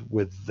end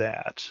with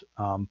that.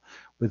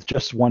 With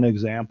just one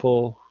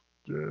example.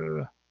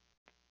 No.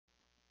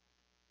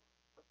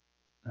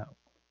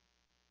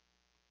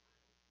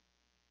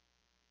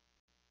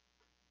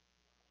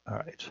 All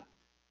right.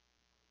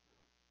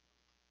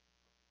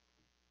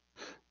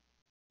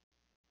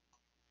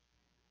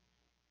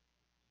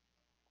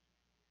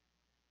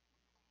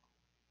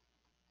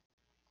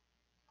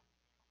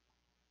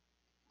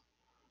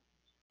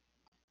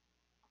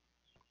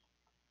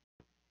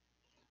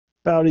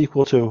 About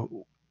equal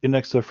to,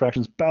 index of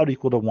fractions about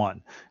equal to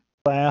 1.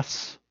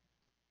 Glass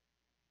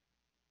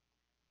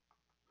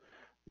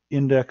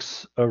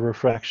index of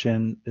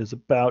refraction is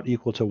about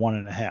equal to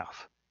 1.5,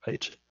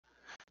 right?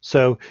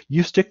 So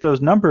you stick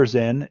those numbers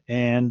in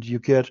and you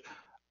get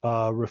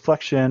a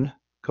reflection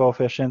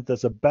coefficient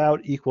that's about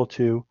equal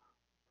to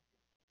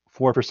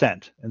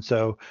 4%. And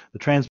so the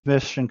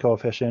transmission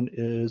coefficient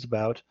is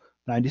about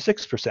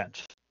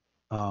 96%.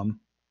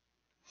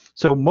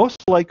 So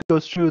most light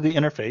goes through the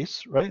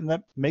interface, right? And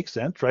that makes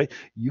sense, right?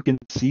 You can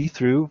see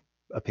through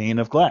a pane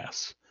of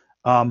glass.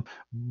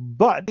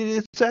 But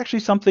it's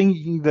actually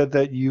something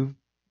that you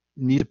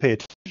need to pay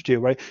attention to,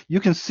 right? You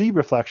can see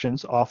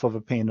reflections off of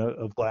a pane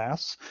of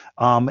glass.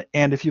 And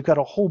if you've got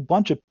a whole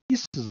bunch of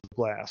pieces of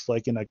glass,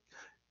 like in a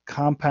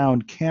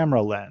compound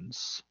camera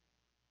lens,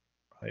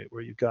 right,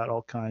 where you've got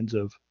all kinds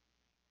of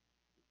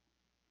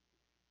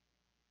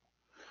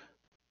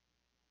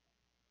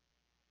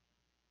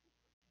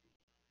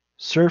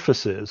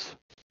surfaces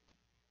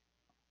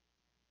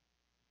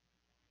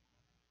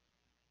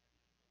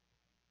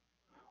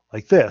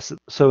like this.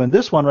 So in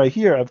this one right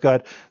here, I've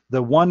got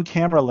the one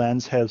camera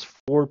lens has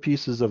 4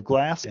 pieces of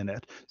glass in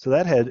it. So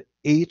that had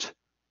 8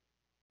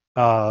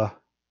 uh,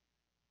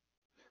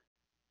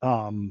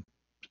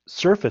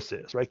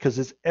 surfaces, right? Because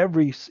it's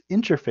every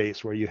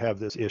interface where you have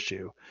this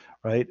issue,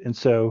 right? And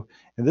so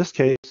in this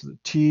case,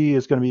 t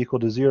is going to be equal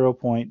to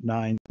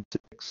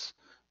 0.96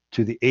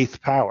 to the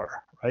 8th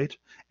power, right?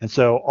 And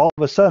so all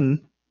of a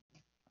sudden,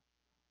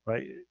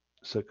 right?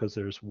 So because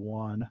there's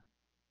 1,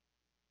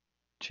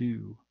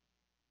 2,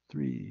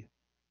 3,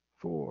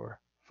 4,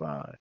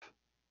 5,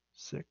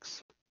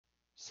 6,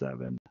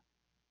 7,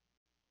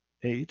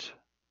 8,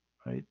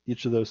 right?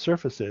 Each of those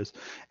surfaces.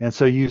 And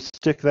so you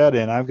stick that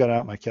in. I've got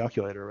out my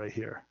calculator right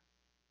here.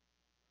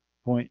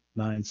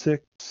 0.96.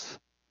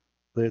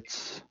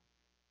 Let's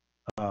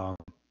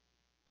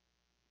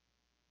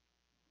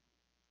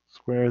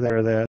square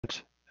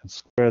that and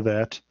square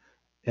that.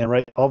 And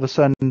right, all of a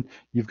sudden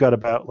you've got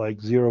about like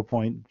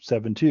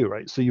 0.72,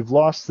 right? So you've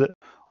lost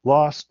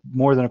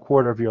more than a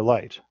quarter of your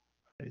light,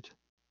 right?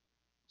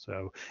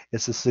 So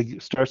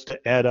starts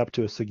to add up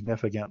to a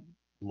significant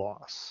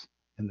loss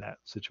in that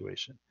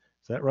situation.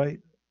 Is that right?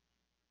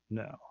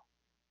 No,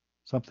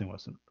 something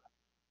wasn't.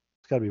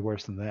 It's got to be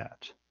worse than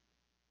that.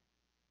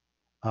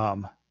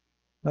 No,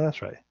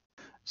 that's right.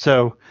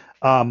 So,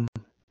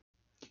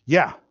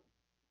 yeah,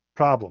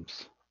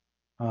 problems.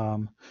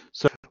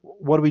 So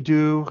what do we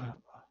do?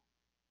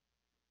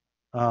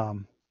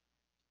 So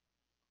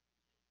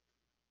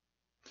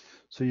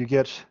you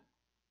get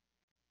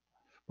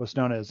what's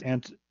known as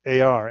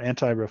AR,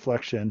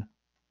 anti-reflection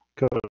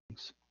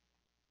coatings.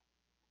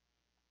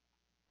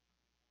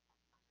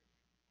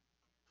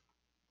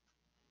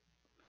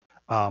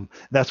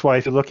 That's why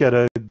if you look at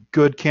a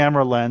good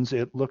camera lens,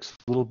 it looks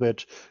a little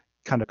bit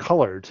kind of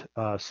colored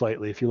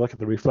slightly if you look at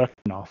the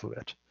reflection off of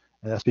it.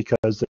 And that's because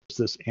there's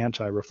this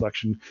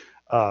anti-reflection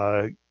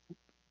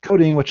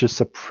coating, which is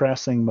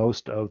suppressing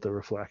most of the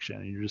reflection.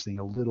 And you're just seeing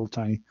a little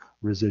tiny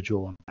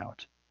residual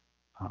amount.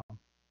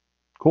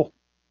 Cool.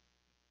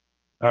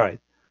 All right.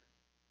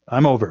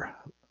 I'm over.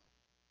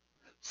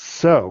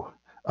 So,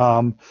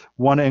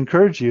 want to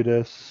encourage you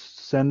to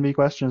send me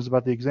questions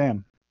about the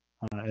exam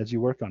as you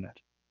work on it.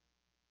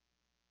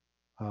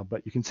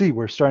 But you can see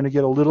we're starting to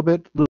get a little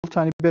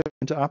tiny bit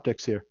into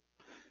optics here.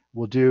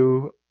 We'll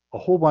do a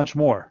whole bunch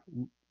more.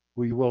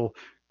 We will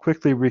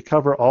quickly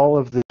recover all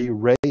of the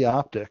ray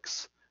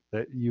optics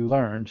that you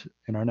learned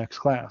in our next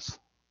class.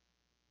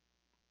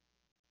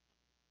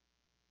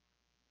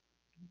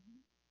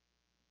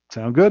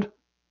 Sound good?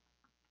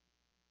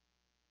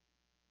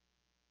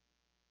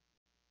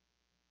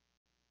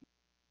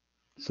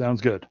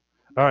 Sounds good.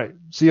 All right.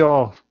 See you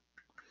all.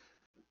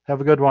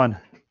 Have a good one.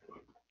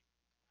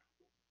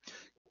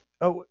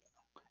 Oh,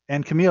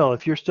 and Camille,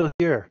 if you're still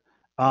here,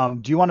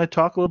 do you want to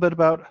talk a little bit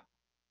about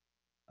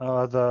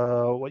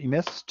what you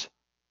missed?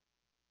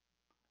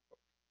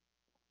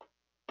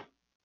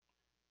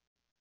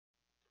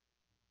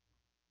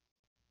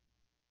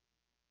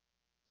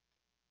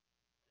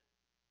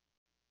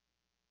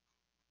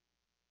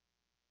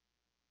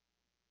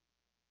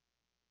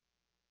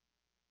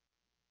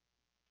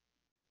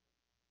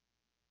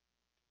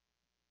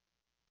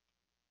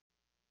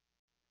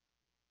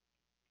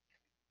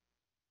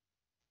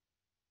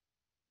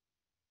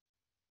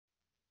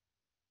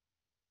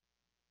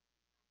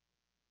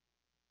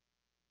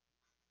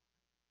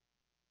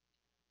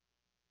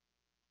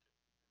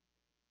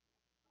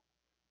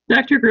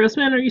 Dr.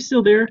 Grossman, are you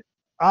still there?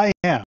 I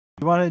am.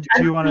 Do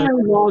you want I to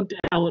logged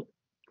out.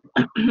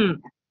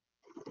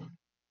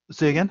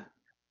 say again?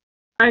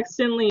 I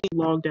accidentally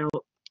logged out.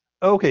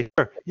 Okay,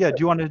 sure. Yeah. Did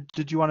you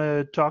want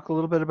to talk a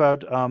little bit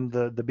about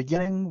the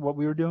beginning, what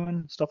we were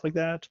doing, stuff like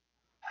that?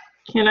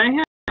 Can I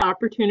have the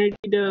opportunity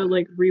to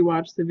like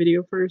rewatch the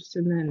video first,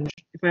 and then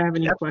if I have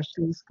any Yeah.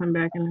 questions, come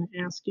back and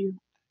ask you?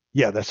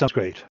 Yeah, that sounds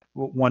great.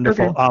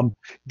 Wonderful. Okay.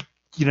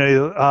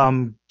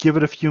 Give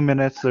it a few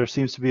minutes. There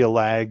seems to be a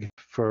lag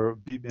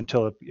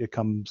until it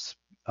comes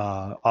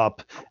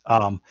up,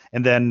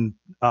 and then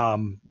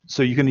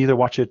so you can either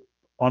watch it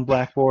on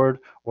Blackboard,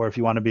 or if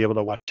you want to be able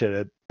to watch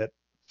it at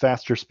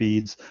faster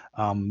speeds,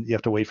 you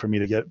have to wait for me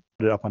to get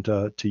it up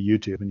onto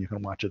YouTube, and you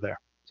can watch it there.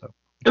 So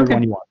whichever one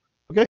Okay. you want.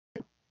 Okay.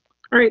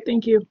 All right.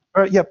 Thank you.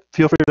 All right. Yep.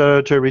 Feel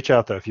free to reach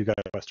out though if you've got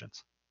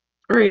questions.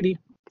 Alrighty.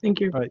 Thank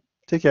you. All right.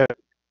 Take care.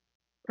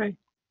 Bye.